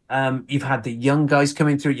 You've had the young guys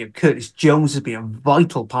coming through. Curtis Jones has been a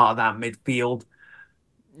vital part of that midfield.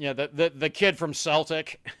 Yeah, the kid from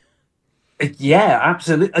Celtic. Yeah,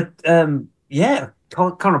 absolutely.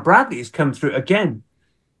 Conor Bradley has come through again.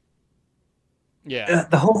 Yeah,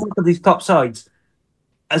 the whole of these top sides,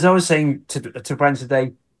 as I was saying to Brent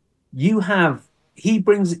today, he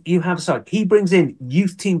brings in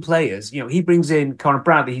youth team players. He brings in Conor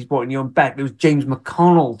Bradley. He's brought in Young Beck. There was James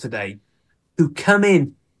McConnell today, who come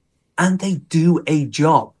in and they do a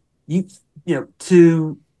job.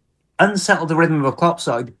 To unsettle the rhythm of a Klopp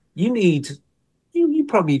side, you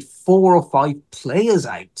probably need 4 or 5 players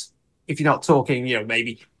out. If you're not talking,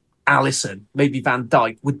 maybe Alisson, maybe Van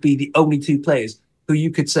Dijk would be the only 2 players who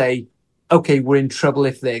you could say, okay, we're in trouble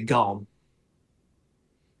if they're gone.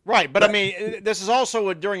 Right, but I mean, this is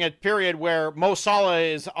also during a period where Mo Salah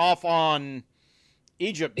is off on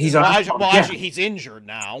Egypt. Actually, he's injured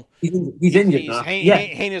now. He's injured now.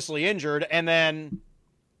 Heinously injured, and then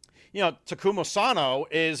Takuma Sano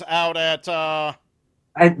is out at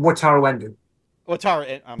Wataru Endo.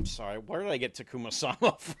 I'm sorry. Where did I get Takuma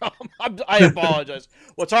Sano from? I apologize.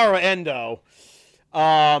 Wataru Endo.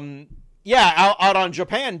 Out on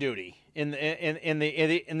Japan duty in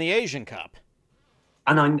the Asian Cup.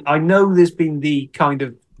 And I know there's been the kind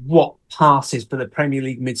of what passes for the Premier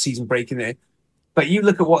League mid-season break in there, but you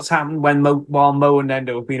look at what's happened while Mo and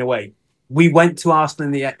Endo have been away. We went to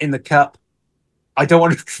Arsenal in the Cup. I don't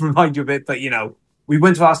want to remind you of it, but we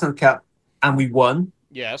went to Arsenal in the Cup and we won.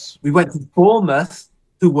 Yes. We went to Bournemouth,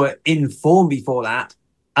 who were in form before that,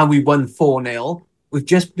 and we won 4-0. We've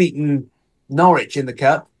just beaten Norwich in the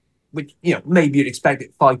Cup, which maybe you'd expect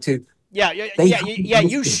it 5-2. Yeah.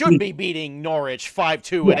 You should be beating Norwich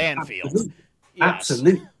 5-2 at Anfield. Absolutely. Yes.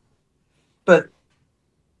 Absolutely. But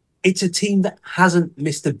it's a team that hasn't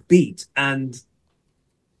missed a beat. And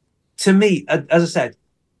to me, as I said,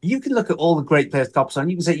 you can look at all the great players Klopp signed.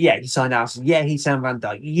 You can say, yeah, he signed Alisson. Yeah, he signed Van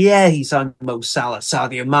Dijk. Yeah, he signed Mo Salah,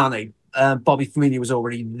 Sadio Mane. Bobby Firmino was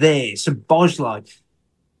already there. Szoboszlai,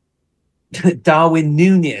 Darwin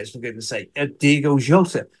Nunez, for goodness sake, Diego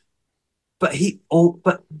Jota. But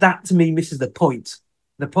that to me misses the point.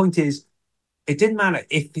 The point is, it didn't matter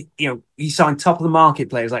if he signed top of the market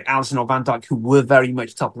players like Alisson or Van Dijk, who were very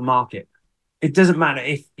much top of the market. It doesn't matter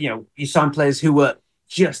if you sign players who were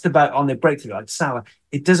just about on their breakthrough, like Salah.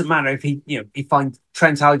 It doesn't matter if he finds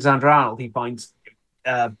Trent Alexander-Arnold, he finds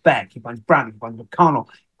Beck, he finds Bradley, he finds McConnell,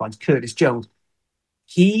 he finds Curtis Jones.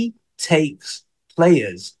 He takes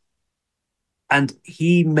players and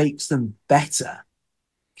he makes them better.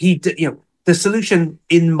 The solution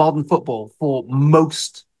in modern football for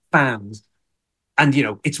most fans, and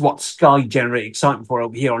it's what Sky generate excitement for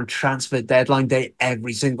over here on transfer deadline day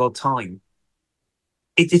every single time.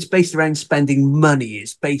 It's based around spending money.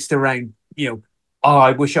 It's based around,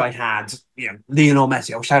 I wish I had, Lionel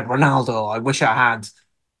Messi. I wish I had Ronaldo. I wish I had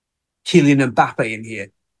Kylian Mbappe in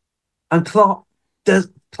here. And Klopp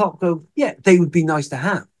go, yeah, they would be nice to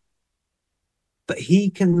have. But he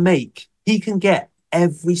can get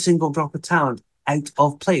every single drop of talent out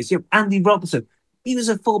of players. Andy Robertson, he was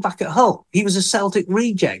a fullback at Hull. He was a Celtic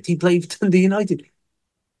reject. He played for Dundee United.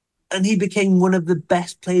 And he became one of the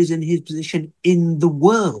best players in his position in the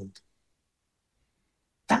world.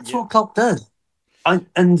 That's what Klopp does.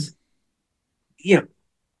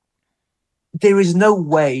 There is no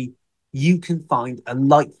way you can find a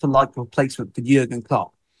like-for-like replacement for Jürgen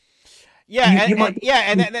Klopp.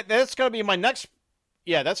 That's going to be my next.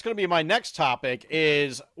 Yeah, that's going to be my next topic.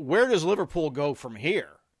 Is where does Liverpool go from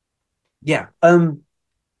here? Yeah, you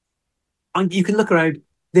can look around.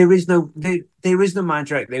 There is no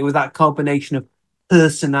manager out there with that combination of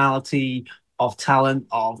personality, of talent,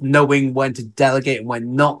 of knowing when to delegate and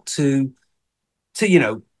when not to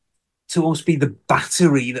almost be the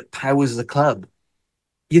battery that powers the club.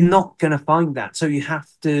 You're not going to find that. So you have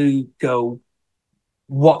to go,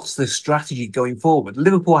 what's the strategy going forward?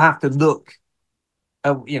 Liverpool have to look,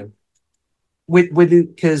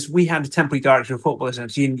 because we had a temporary director of football,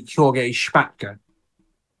 essentially, in Jorge Spatke.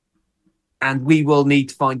 And we will need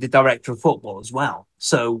to find the director of football as well.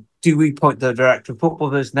 So do we point the director of football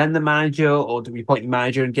first, then the manager, or do we point the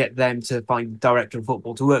manager and get them to find the director of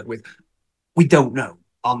football to work with? We don't know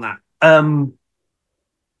on that.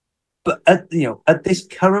 But at this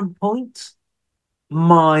current point,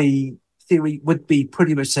 my theory would be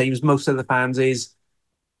pretty much the same as most of the fans is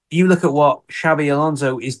you look at what Xabi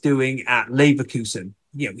Alonso is doing at Leverkusen.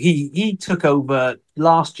 He took over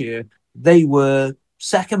last year. They were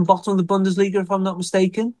second bottom of the Bundesliga, if I'm not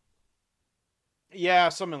mistaken. Yeah,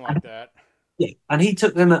 something like that. Yeah, and he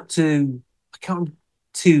took them up to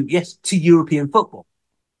to European football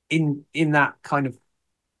in that kind of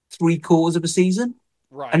 3/4 of a season.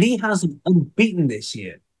 Right. And he hasn't unbeaten this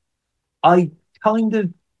year. I kind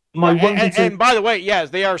of and by the way, yes,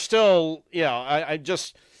 they are still. I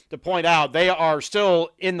just to point out they are still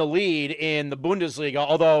in the lead in the Bundesliga,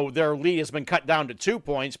 although their lead has been cut down to 2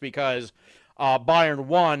 points because Bayern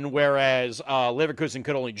won, whereas Leverkusen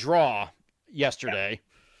could only draw yesterday.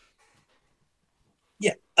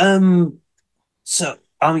 Yeah. So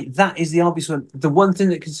I mean, that is the obvious one. The one thing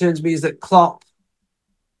that concerns me is that Klopp.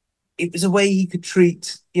 It was a way he could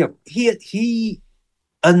treat. He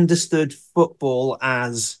understood football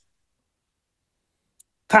as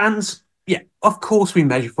fans. Yeah, of course we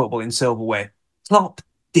measure football in silverware. Klopp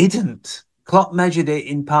didn't. Klopp measured it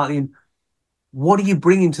in partly in what are you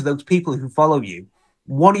bringing to those people who follow you?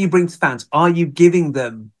 What do you bring to fans? Are you giving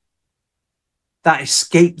them that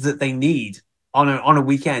escape that they need on a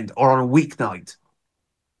weekend or on a weeknight?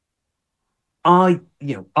 Are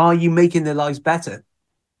you making their lives better?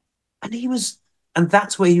 And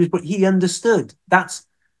that's where he was. But he understood that's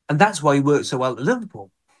why he worked so well at Liverpool,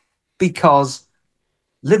 because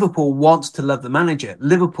Liverpool wants to love the manager.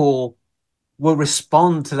 Liverpool will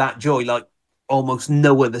respond to that joy like almost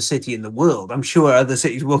no other city in the world. I'm sure other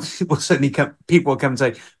cities will certainly come. People will come and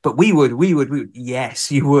say, "But we would."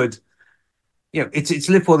 Yes, you would. It's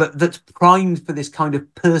Liverpool that's primed for this kind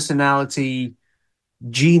of personality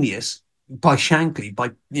genius by Shankly,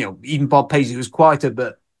 by even Bob Paisley, who's quieter,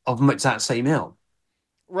 but of much that same ilk.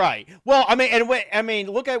 Right. Well,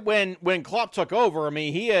 look at when Klopp took over. I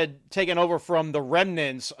mean, he had taken over from the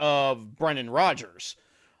remnants of Brendan Rodgers,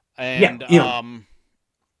 and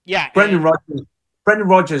Brendan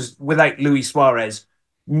Rodgers without Luis Suarez,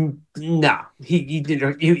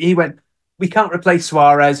 he went. We can't replace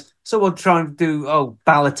Suarez, so we'll try and do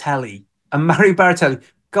Balotelli and Mario Balotelli.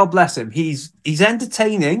 God bless him. He's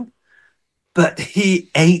entertaining, but he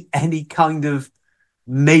ain't any kind of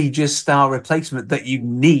major star replacement that you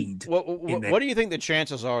need. What do you think the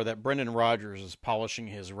chances are that Brendan Rodgers is polishing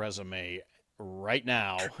his resume right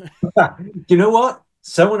now? You know what?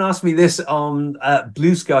 Someone asked me this on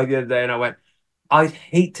Blue Sky the other day, and I went, I'd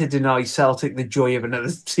hate to deny Celtic the joy of another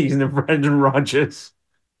season of Brendan Rodgers.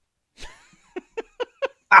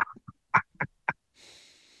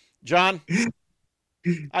 John,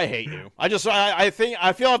 I hate you. I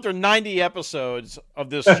feel after 90 episodes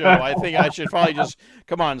of this show, I think I should probably just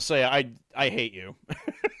come on and say I hate you.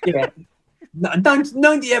 Yeah.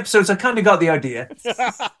 90 episodes, I kind of got the idea.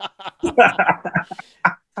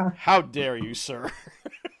 How dare you, sir?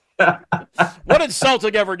 What did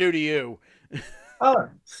Celtic ever do to you? Oh,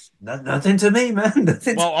 nothing to me, man.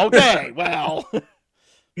 Well, okay, well.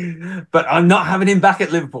 But I'm not having him back at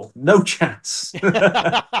Liverpool. No chance.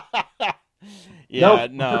 Yeah,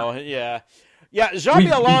 nope. No, yeah. Yeah,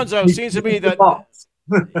 Xabi Alonso seems to be the...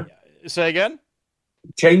 Say again?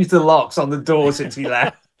 Changed the locks on the door since he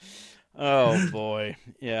left. Oh, boy.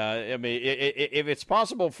 Yeah, I mean, if it's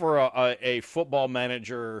possible for a football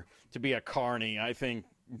manager to be a carny, I think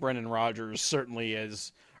Brendan Rodgers certainly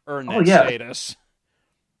has earned that status.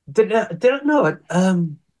 Did I know it?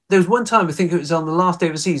 There was one time, I think it was on the last day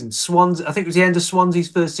of the season, I think it was the end of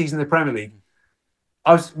Swansea's first season in the Premier League.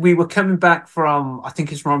 We were coming back from, I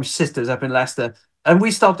think it's from my sister's up in Leicester, and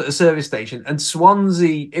we stopped at a service station, and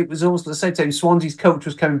Swansea, it was almost the same time, Swansea's coach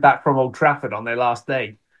was coming back from Old Trafford on their last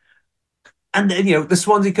day. And then, the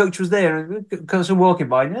Swansea coach was there, and because we're walking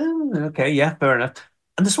by, okay, yeah, fair enough.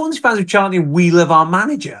 And the Swansea fans were chanting, "We love our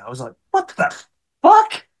manager." I was like, what the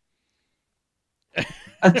fuck?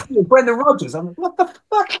 And Brendan Rodgers, I'm like, what the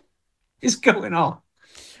fuck is going on?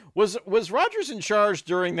 Was Rodgers in charge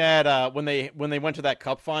during that when they went to that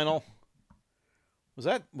cup final? Was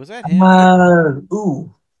that him?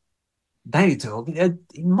 Now you're talking.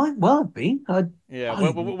 It might well have been.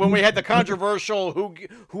 When we had the controversial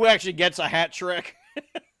who actually gets a hat trick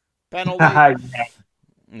penalty.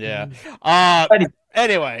 Yeah.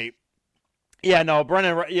 Anyway, yeah. No,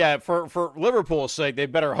 Brendan. Yeah, for Liverpool's sake, they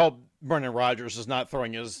better hope Brendan Rodgers is not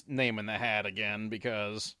throwing his name in the hat again,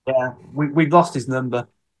 because we've lost his number.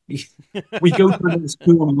 We go to another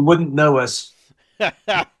school and you wouldn't know us.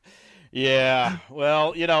 Yeah.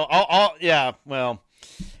 Well, well,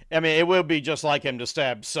 I mean, it would be just like him to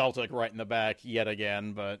stab Celtic right in the back yet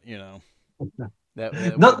again, but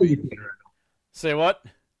That Not would that you're be. bitter. Say what?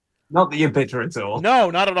 Not that you're bitter at all. No,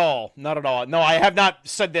 not at all. Not at all. No, I have not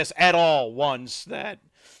said this at all once that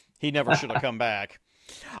he never should have come back.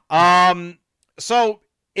 So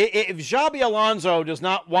if Xabi Alonso does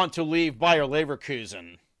not want to leave Bayer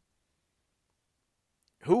Leverkusen,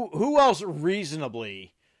 who else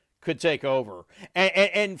reasonably could take over?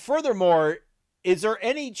 And furthermore, is there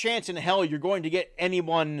any chance in hell you're going to get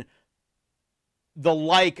anyone the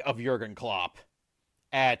like of Jürgen Klopp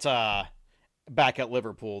at back at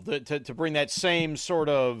Liverpool to bring that same sort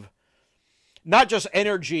of not just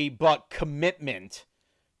energy but commitment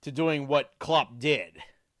to doing what Klopp did?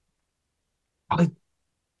 I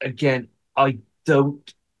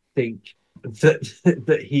don't think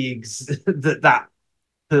that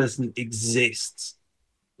person exists.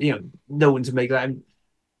 You know, no one to make that.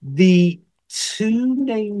 There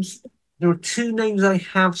are two names I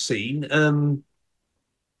have seen, and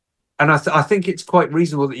I think it's quite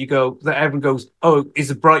reasonable that everyone goes, oh, is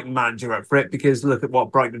the Brighton manager up for it? Because look at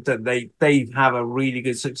what Brighton have done. They have a really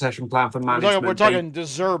good succession plan for management. We're talking De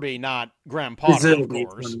Zerbi, not Graham Potter, of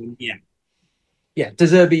course. Yeah, De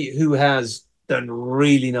Zerbi, who has done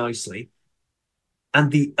really nicely.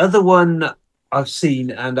 And the other one I've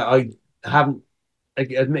seen, and I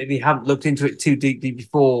admittedly haven't looked into it too deeply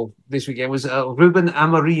before this weekend, was Ruben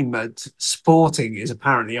Amorim at Sporting is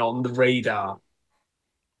apparently on the radar.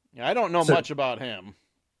 Yeah, I don't know much about him.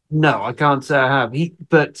 No, I can't say I have.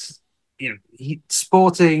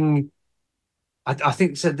 Sporting, I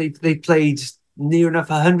think said they played near enough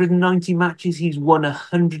 190 matches. He's won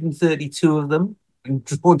 132 of them and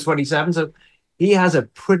drawn 27. So he has a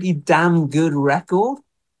pretty damn good record.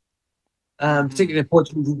 Particularly in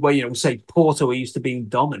Portugal, where say Porto are used to being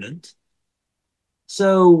dominant.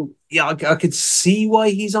 So yeah, I could see why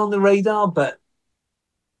he's on the radar, but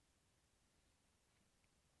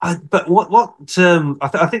I think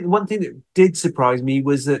one thing that did surprise me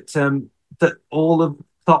was that that all of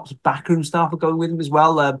Klopp's backroom staff are going with him as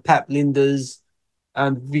well. Pep Linders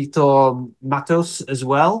and Vitor Matos as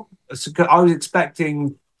well. So I was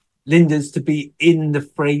expecting Linders to be in the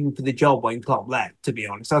frame for the job when Klopp left, to be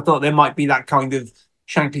honest. I thought there might be that kind of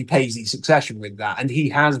Shankly-Paisley succession with that. And he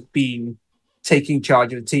has been taking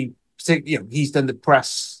charge of the team. He's done the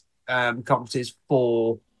press conferences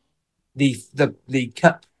for the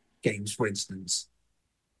cup games, for instance.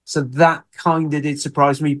 So that kind of did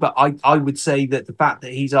surprise me. But I would say that the fact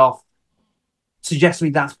that he's off suggests to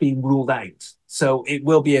me that's being ruled out. So it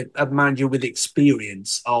will be a manager with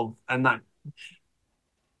experience that.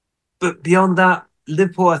 But beyond that,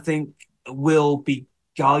 Liverpool, I think, will be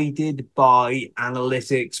guided by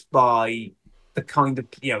analytics, by the kind of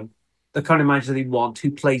manager they want, who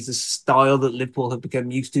plays the style that Liverpool have become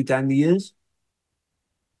used to down the years.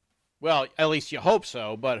 Well, at least you hope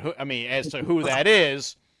so. But as to who that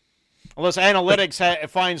is, unless analytics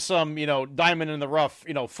finds some, diamond in the rough,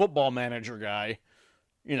 football manager guy,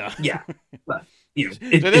 Yeah. But, this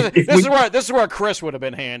is where Chris would have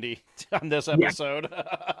been handy on this episode.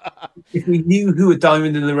 Yeah. If we knew who a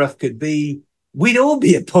diamond in the rough could be, we'd all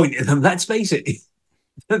be appointing them. Let's face it.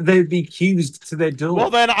 They'd be accused to their door. Well,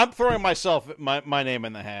 then I'm throwing my name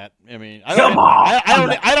in the hat.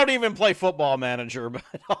 I don't even play Football Manager, but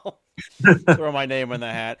I'll throw my name in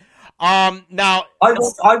the hat. Now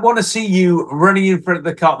I want to see you running in front of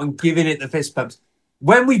the cop and giving it the fist bumps.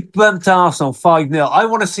 When we bumped Arsenal 5-0, I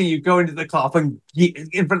want to see you go into the cop and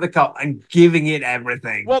in front of the cop and giving it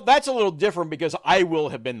everything. Well, that's a little different because I will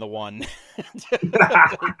have been the one.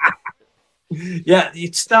 Yeah,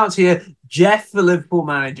 it starts here. Jeff, the Liverpool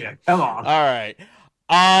manager. Come on. All right.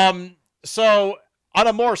 So on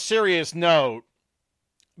a more serious note,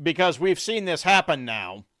 because we've seen this happen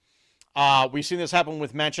now. We've seen this happen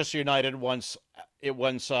with Manchester United once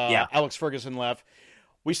Alex Ferguson left.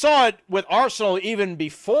 We saw it with Arsenal even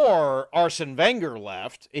before Arsene Wenger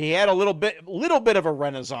left. He had a little bit of a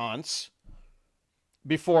renaissance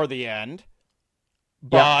before the end,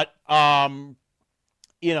 but someone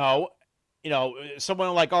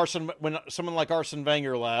like Arsene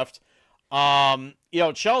Wenger left,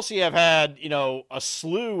 Chelsea have had a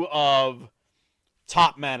slew of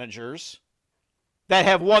top managers that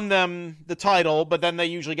have won them the title, but then they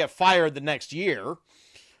usually get fired the next year.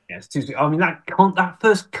 Yes, I mean that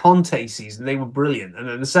first Conte season they were brilliant, and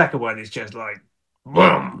then the second one is just like,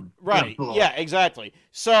 boom. Right? Yeah, exactly.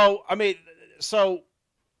 So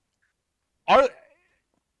are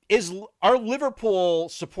Liverpool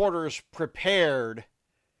supporters prepared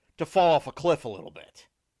to fall off a cliff a little bit?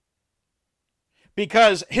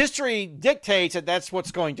 Because history dictates that that's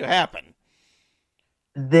what's going to happen.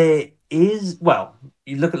 You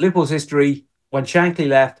look at Liverpool's history. When Shankly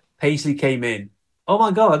left, Paisley came in. oh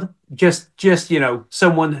my God, just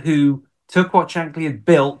someone who took what Shankly had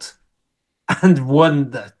built and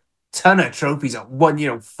won the ton of trophies, won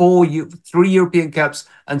three European Cups,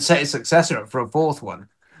 and set his successor up for a fourth one.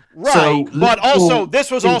 Right, So but also Liverpool,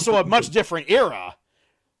 this was also a much different era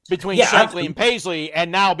between yeah, Shankly and Paisley,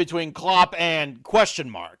 and now between Klopp and question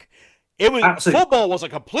mark. It was absolutely. Football was a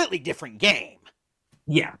completely different game.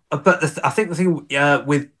 Yeah, but I think the thing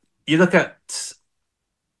with you look at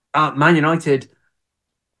Man United,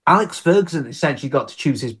 Alex Ferguson essentially got to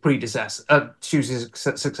choose his choose his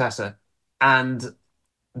successor, and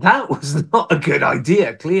that was not a good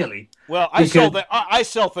idea. Clearly, Well, I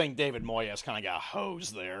still think David Moyes kind of got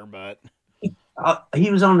hosed there, but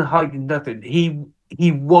he was on hiding nothing.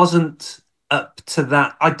 He wasn't up to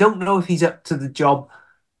that. I don't know if he's up to the job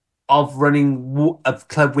of running a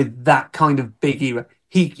club with that kind of big era.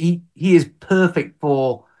 He is perfect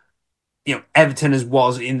for Everton as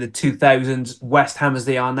was in the 2000s, West Ham as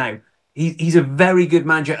they are now. He's a very good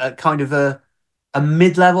manager at kind of a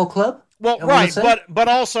mid-level club. Well, right, but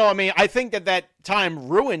also, I mean, I think that time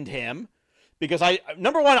ruined him because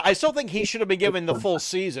number one, I still think he should have been given the full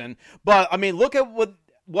season. But I mean, look at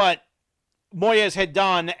what Moyes had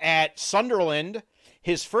done at Sunderland,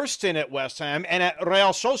 his first stint at West Ham, and at Real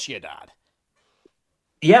Sociedad.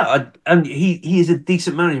 Yeah, and he is a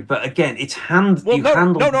decent manager, but again, it's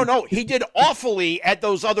no. He did awfully at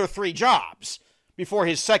those other three jobs before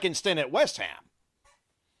his second stint at West Ham.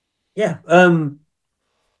 Yeah,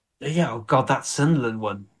 yeah. Oh God, that Sunderland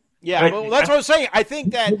one. Yeah, well, that's what I'm saying. I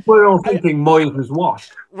think that we're all thinking Moyes was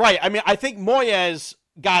washed. Right. I mean, I think Moyes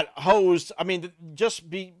got hosed. I mean, just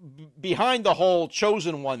behind the whole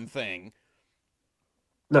chosen one thing.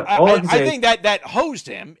 Look, I think that hosed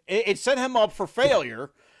him. It set him up for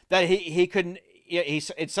failure. That he couldn't.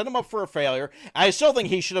 It set him up for a failure. I still think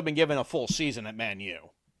he should have been given a full season at Man U.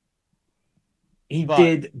 He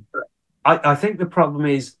did. I think the problem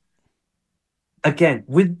is, again,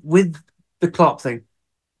 with the Klopp thing,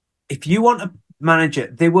 if you want a manager,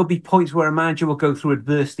 there will be points where a manager will go through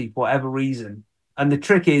adversity for whatever reason. And the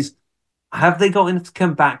trick is, have they got enough to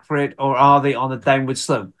come back for it, or are they on a downward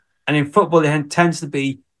slope? And in football, it tends to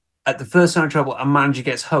be at the first sign of trouble, a manager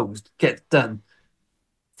gets hosed, gets done.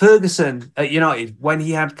 Ferguson at United, when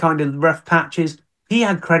he had kind of rough patches, he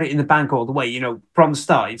had credit in the bank all the way, from the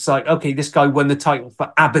start. It's like, okay, this guy won the title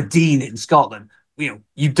for Aberdeen in Scotland.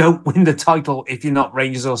 You don't win the title if you're not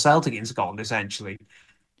Rangers or Celtic in Scotland, essentially.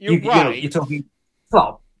 You're talking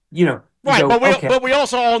flop, Right, but we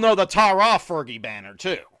also all know the Tara Fergie banner,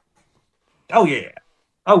 too. Oh, yeah.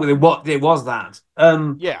 Oh, there was that.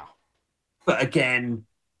 Yeah. But again,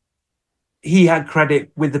 he had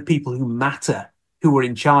credit with the people who matter, who were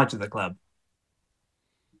in charge of the club.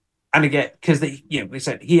 And again, because they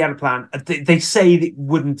said he had a plan. They say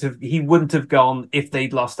that he wouldn't have gone if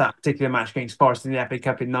they'd lost that particular match against Forest in the FA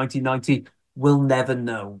Cup in 1990. We'll never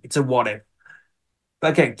know. It's a what if.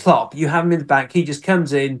 But again, Klopp, you have him in the back. He just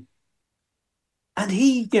comes in, and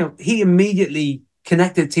he immediately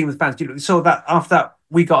connected the team with fans. So that after that,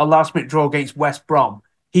 we got a last-minute draw against West Brom.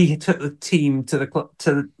 He took the team to the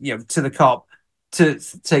Kop to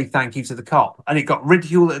say thank you to the Kop, and it got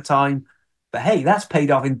ridiculed at the time. But hey, that's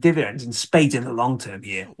paid off in dividends in spades in the long term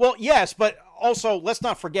here. Well, yes, but also let's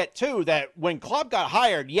not forget too that when Klopp got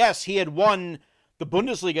hired, yes, he had won the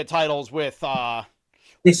Bundesliga titles with.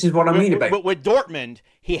 This is what I mean about with Dortmund.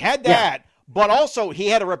 He had that, but also he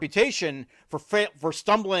had a reputation for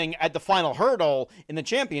stumbling at the final hurdle in the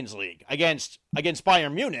Champions League against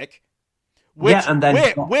Bayern Munich.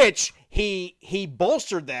 Which he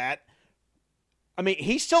bolstered that. I mean,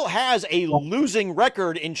 he still has a losing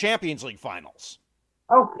record in Champions League finals.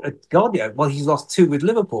 Oh God, yeah. Well, he's lost 2 with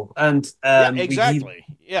Liverpool, and exactly.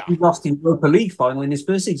 He lost the Europa League final in his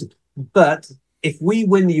first season. But if we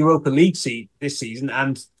win the Europa League this season,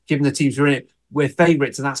 and given the teams who are in it, we're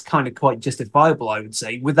favourites, and that's kind of quite justifiable, I would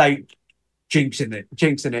say, without jinxing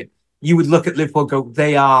it. You would look at Liverpool and go,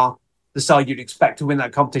 they are the side you'd expect to win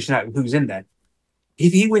that competition out of who's in there.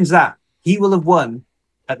 If he wins that, he will have won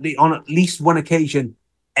on at least one occasion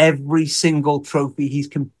every single trophy he's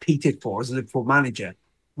competed for as a Liverpool manager,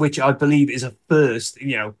 which I believe is a first.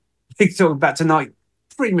 Talking back tonight,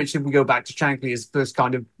 pretty much if we go back to Shankly as the first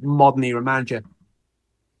kind of modern era manager,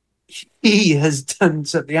 he has done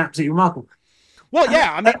something absolutely remarkable. Well,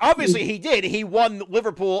 yeah, I mean, obviously he did. He won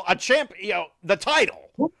Liverpool the title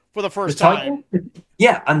for the first time.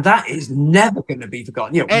 Yeah, and that is never going to be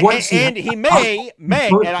forgotten. And he may,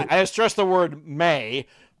 and I stress the word may,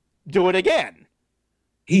 do it again.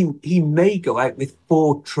 He may go out with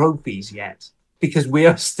 4 trophies yet, because we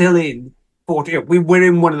are still in 40. We're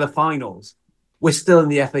in one of the finals. We're still in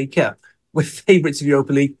the FA Cup. with favourites of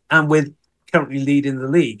Europa League, and with currently leading the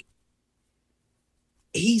league.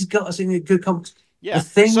 He's got us in a good competition. Yeah.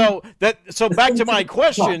 So back to my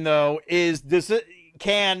question though is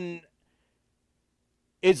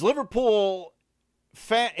is Liverpool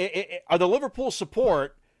are the Liverpool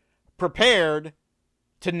support prepared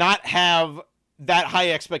to not have that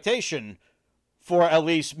high expectation for at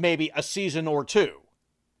least maybe a season or two?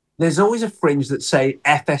 There's always a fringe that say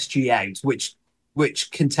FSG out,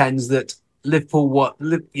 which contends that Liverpool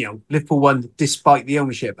won despite the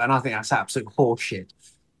ownership, and I think that's absolute horseshit.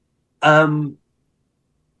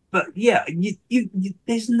 But yeah,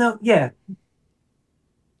 there's no,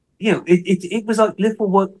 it was like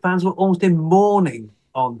Liverpool fans were almost in mourning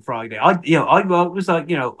on Friday. I was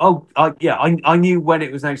like, I knew when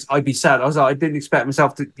it was next I'd be sad. I was like, I didn't expect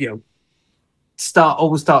myself to,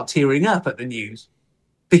 start tearing up at the news,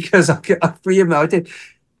 because I did.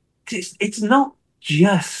 It's not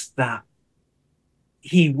just that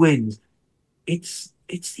he wins. It's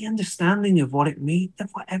the understanding of what it means, of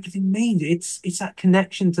what everything means. It's that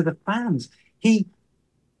connection to the fans. He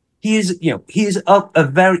is he's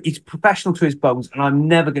professional to his bones, and I'm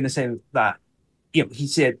never going to say that. He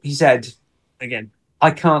said again,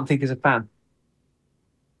 I can't think as a fan,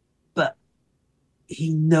 but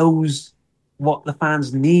he knows what the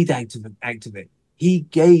fans need out of it. He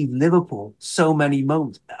gave Liverpool so many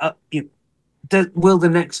moments. Will the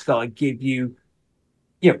next guy give you?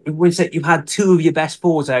 When you had two of your best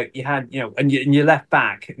forwards out, you had, and your left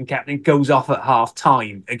back and captain goes off at half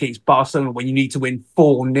time against Barcelona when you need to win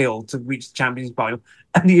 4-0 to reach the Champions League final,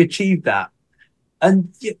 and he achieved that.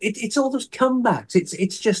 And it's all those comebacks.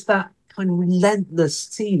 It's just that kind of relentless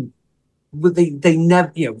team. But they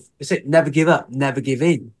never, never give up, never give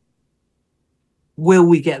in. Will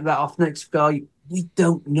we get that off next guy? We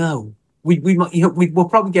don't know. We'll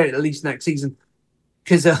probably get it at least next season,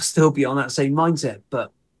 because they'll still be on that same mindset.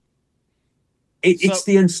 But it's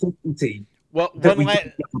the uncertainty. Well,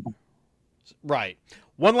 right.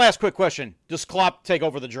 One last quick question. Does Klopp take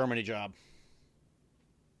over the Germany job?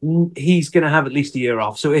 He's going to have at least a year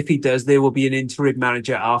off. So if he does, there will be an interim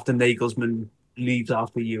manager after Nagelsmann leaves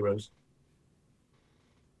after Euros.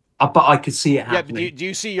 But I could see it happening. Yeah, do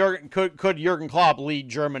you see could Jürgen Klopp lead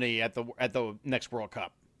Germany at the next World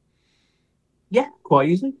Cup? Yeah, quite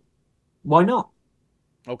easily. Why not?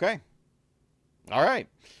 Okay. All right.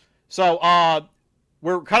 So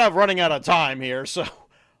we're kind of running out of time here. So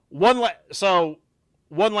one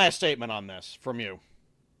last statement on this from you.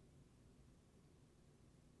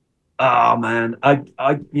 Oh man, I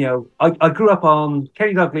grew up on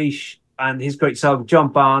Kenny Dalglish and his great song John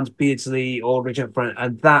Barnes, Beardsley, Aldridge up front,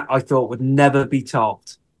 and that I thought would never be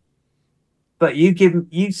topped. But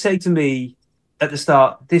you say to me at the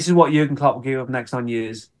start, this is what Jurgen Klopp will give up next 9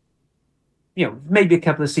 years. Maybe a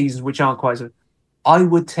couple of seasons which aren't quite so. I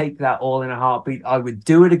would take that all in a heartbeat. I would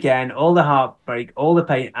do it again. All the heartbreak, all the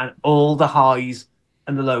pain, and all the highs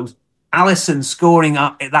and the lows. Alisson scoring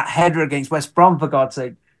up that header against West Brom, for God's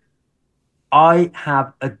sake. I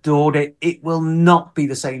have adored it. It will not be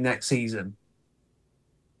the same next season,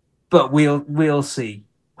 but we'll see.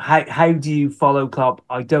 How do you follow Klopp?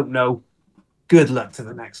 I don't know. Good luck to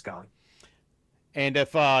the next guy. And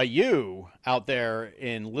if you out there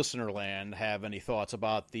in listener land have any thoughts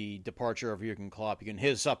about the departure of Jürgen Klopp, you can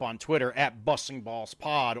hit us up on Twitter at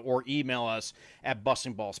BustingBallsPod or email us at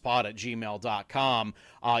bustingballspod@gmail.com.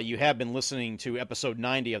 You have been listening to episode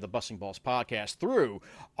 90 of the Busting Balls podcast through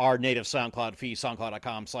our native SoundCloud feed,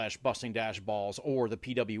 soundcloud.com/busting-balls, or the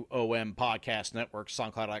PWOM podcast network,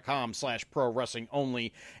 soundcloud.com/pro wrestling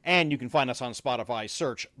only. And you can find us on Spotify.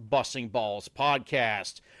 Search Busting Balls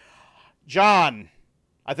Podcast. John,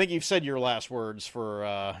 I think you've said your last words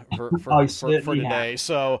for today. Have.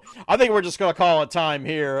 So I think we're just going to call it time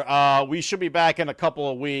here. We should be back in a couple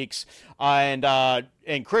of weeks, and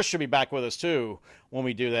Chris should be back with us too when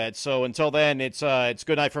we do that. So until then, it's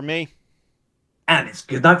good night from me, and it's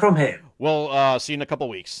good night from him. We'll see you in a couple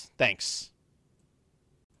of weeks. Thanks.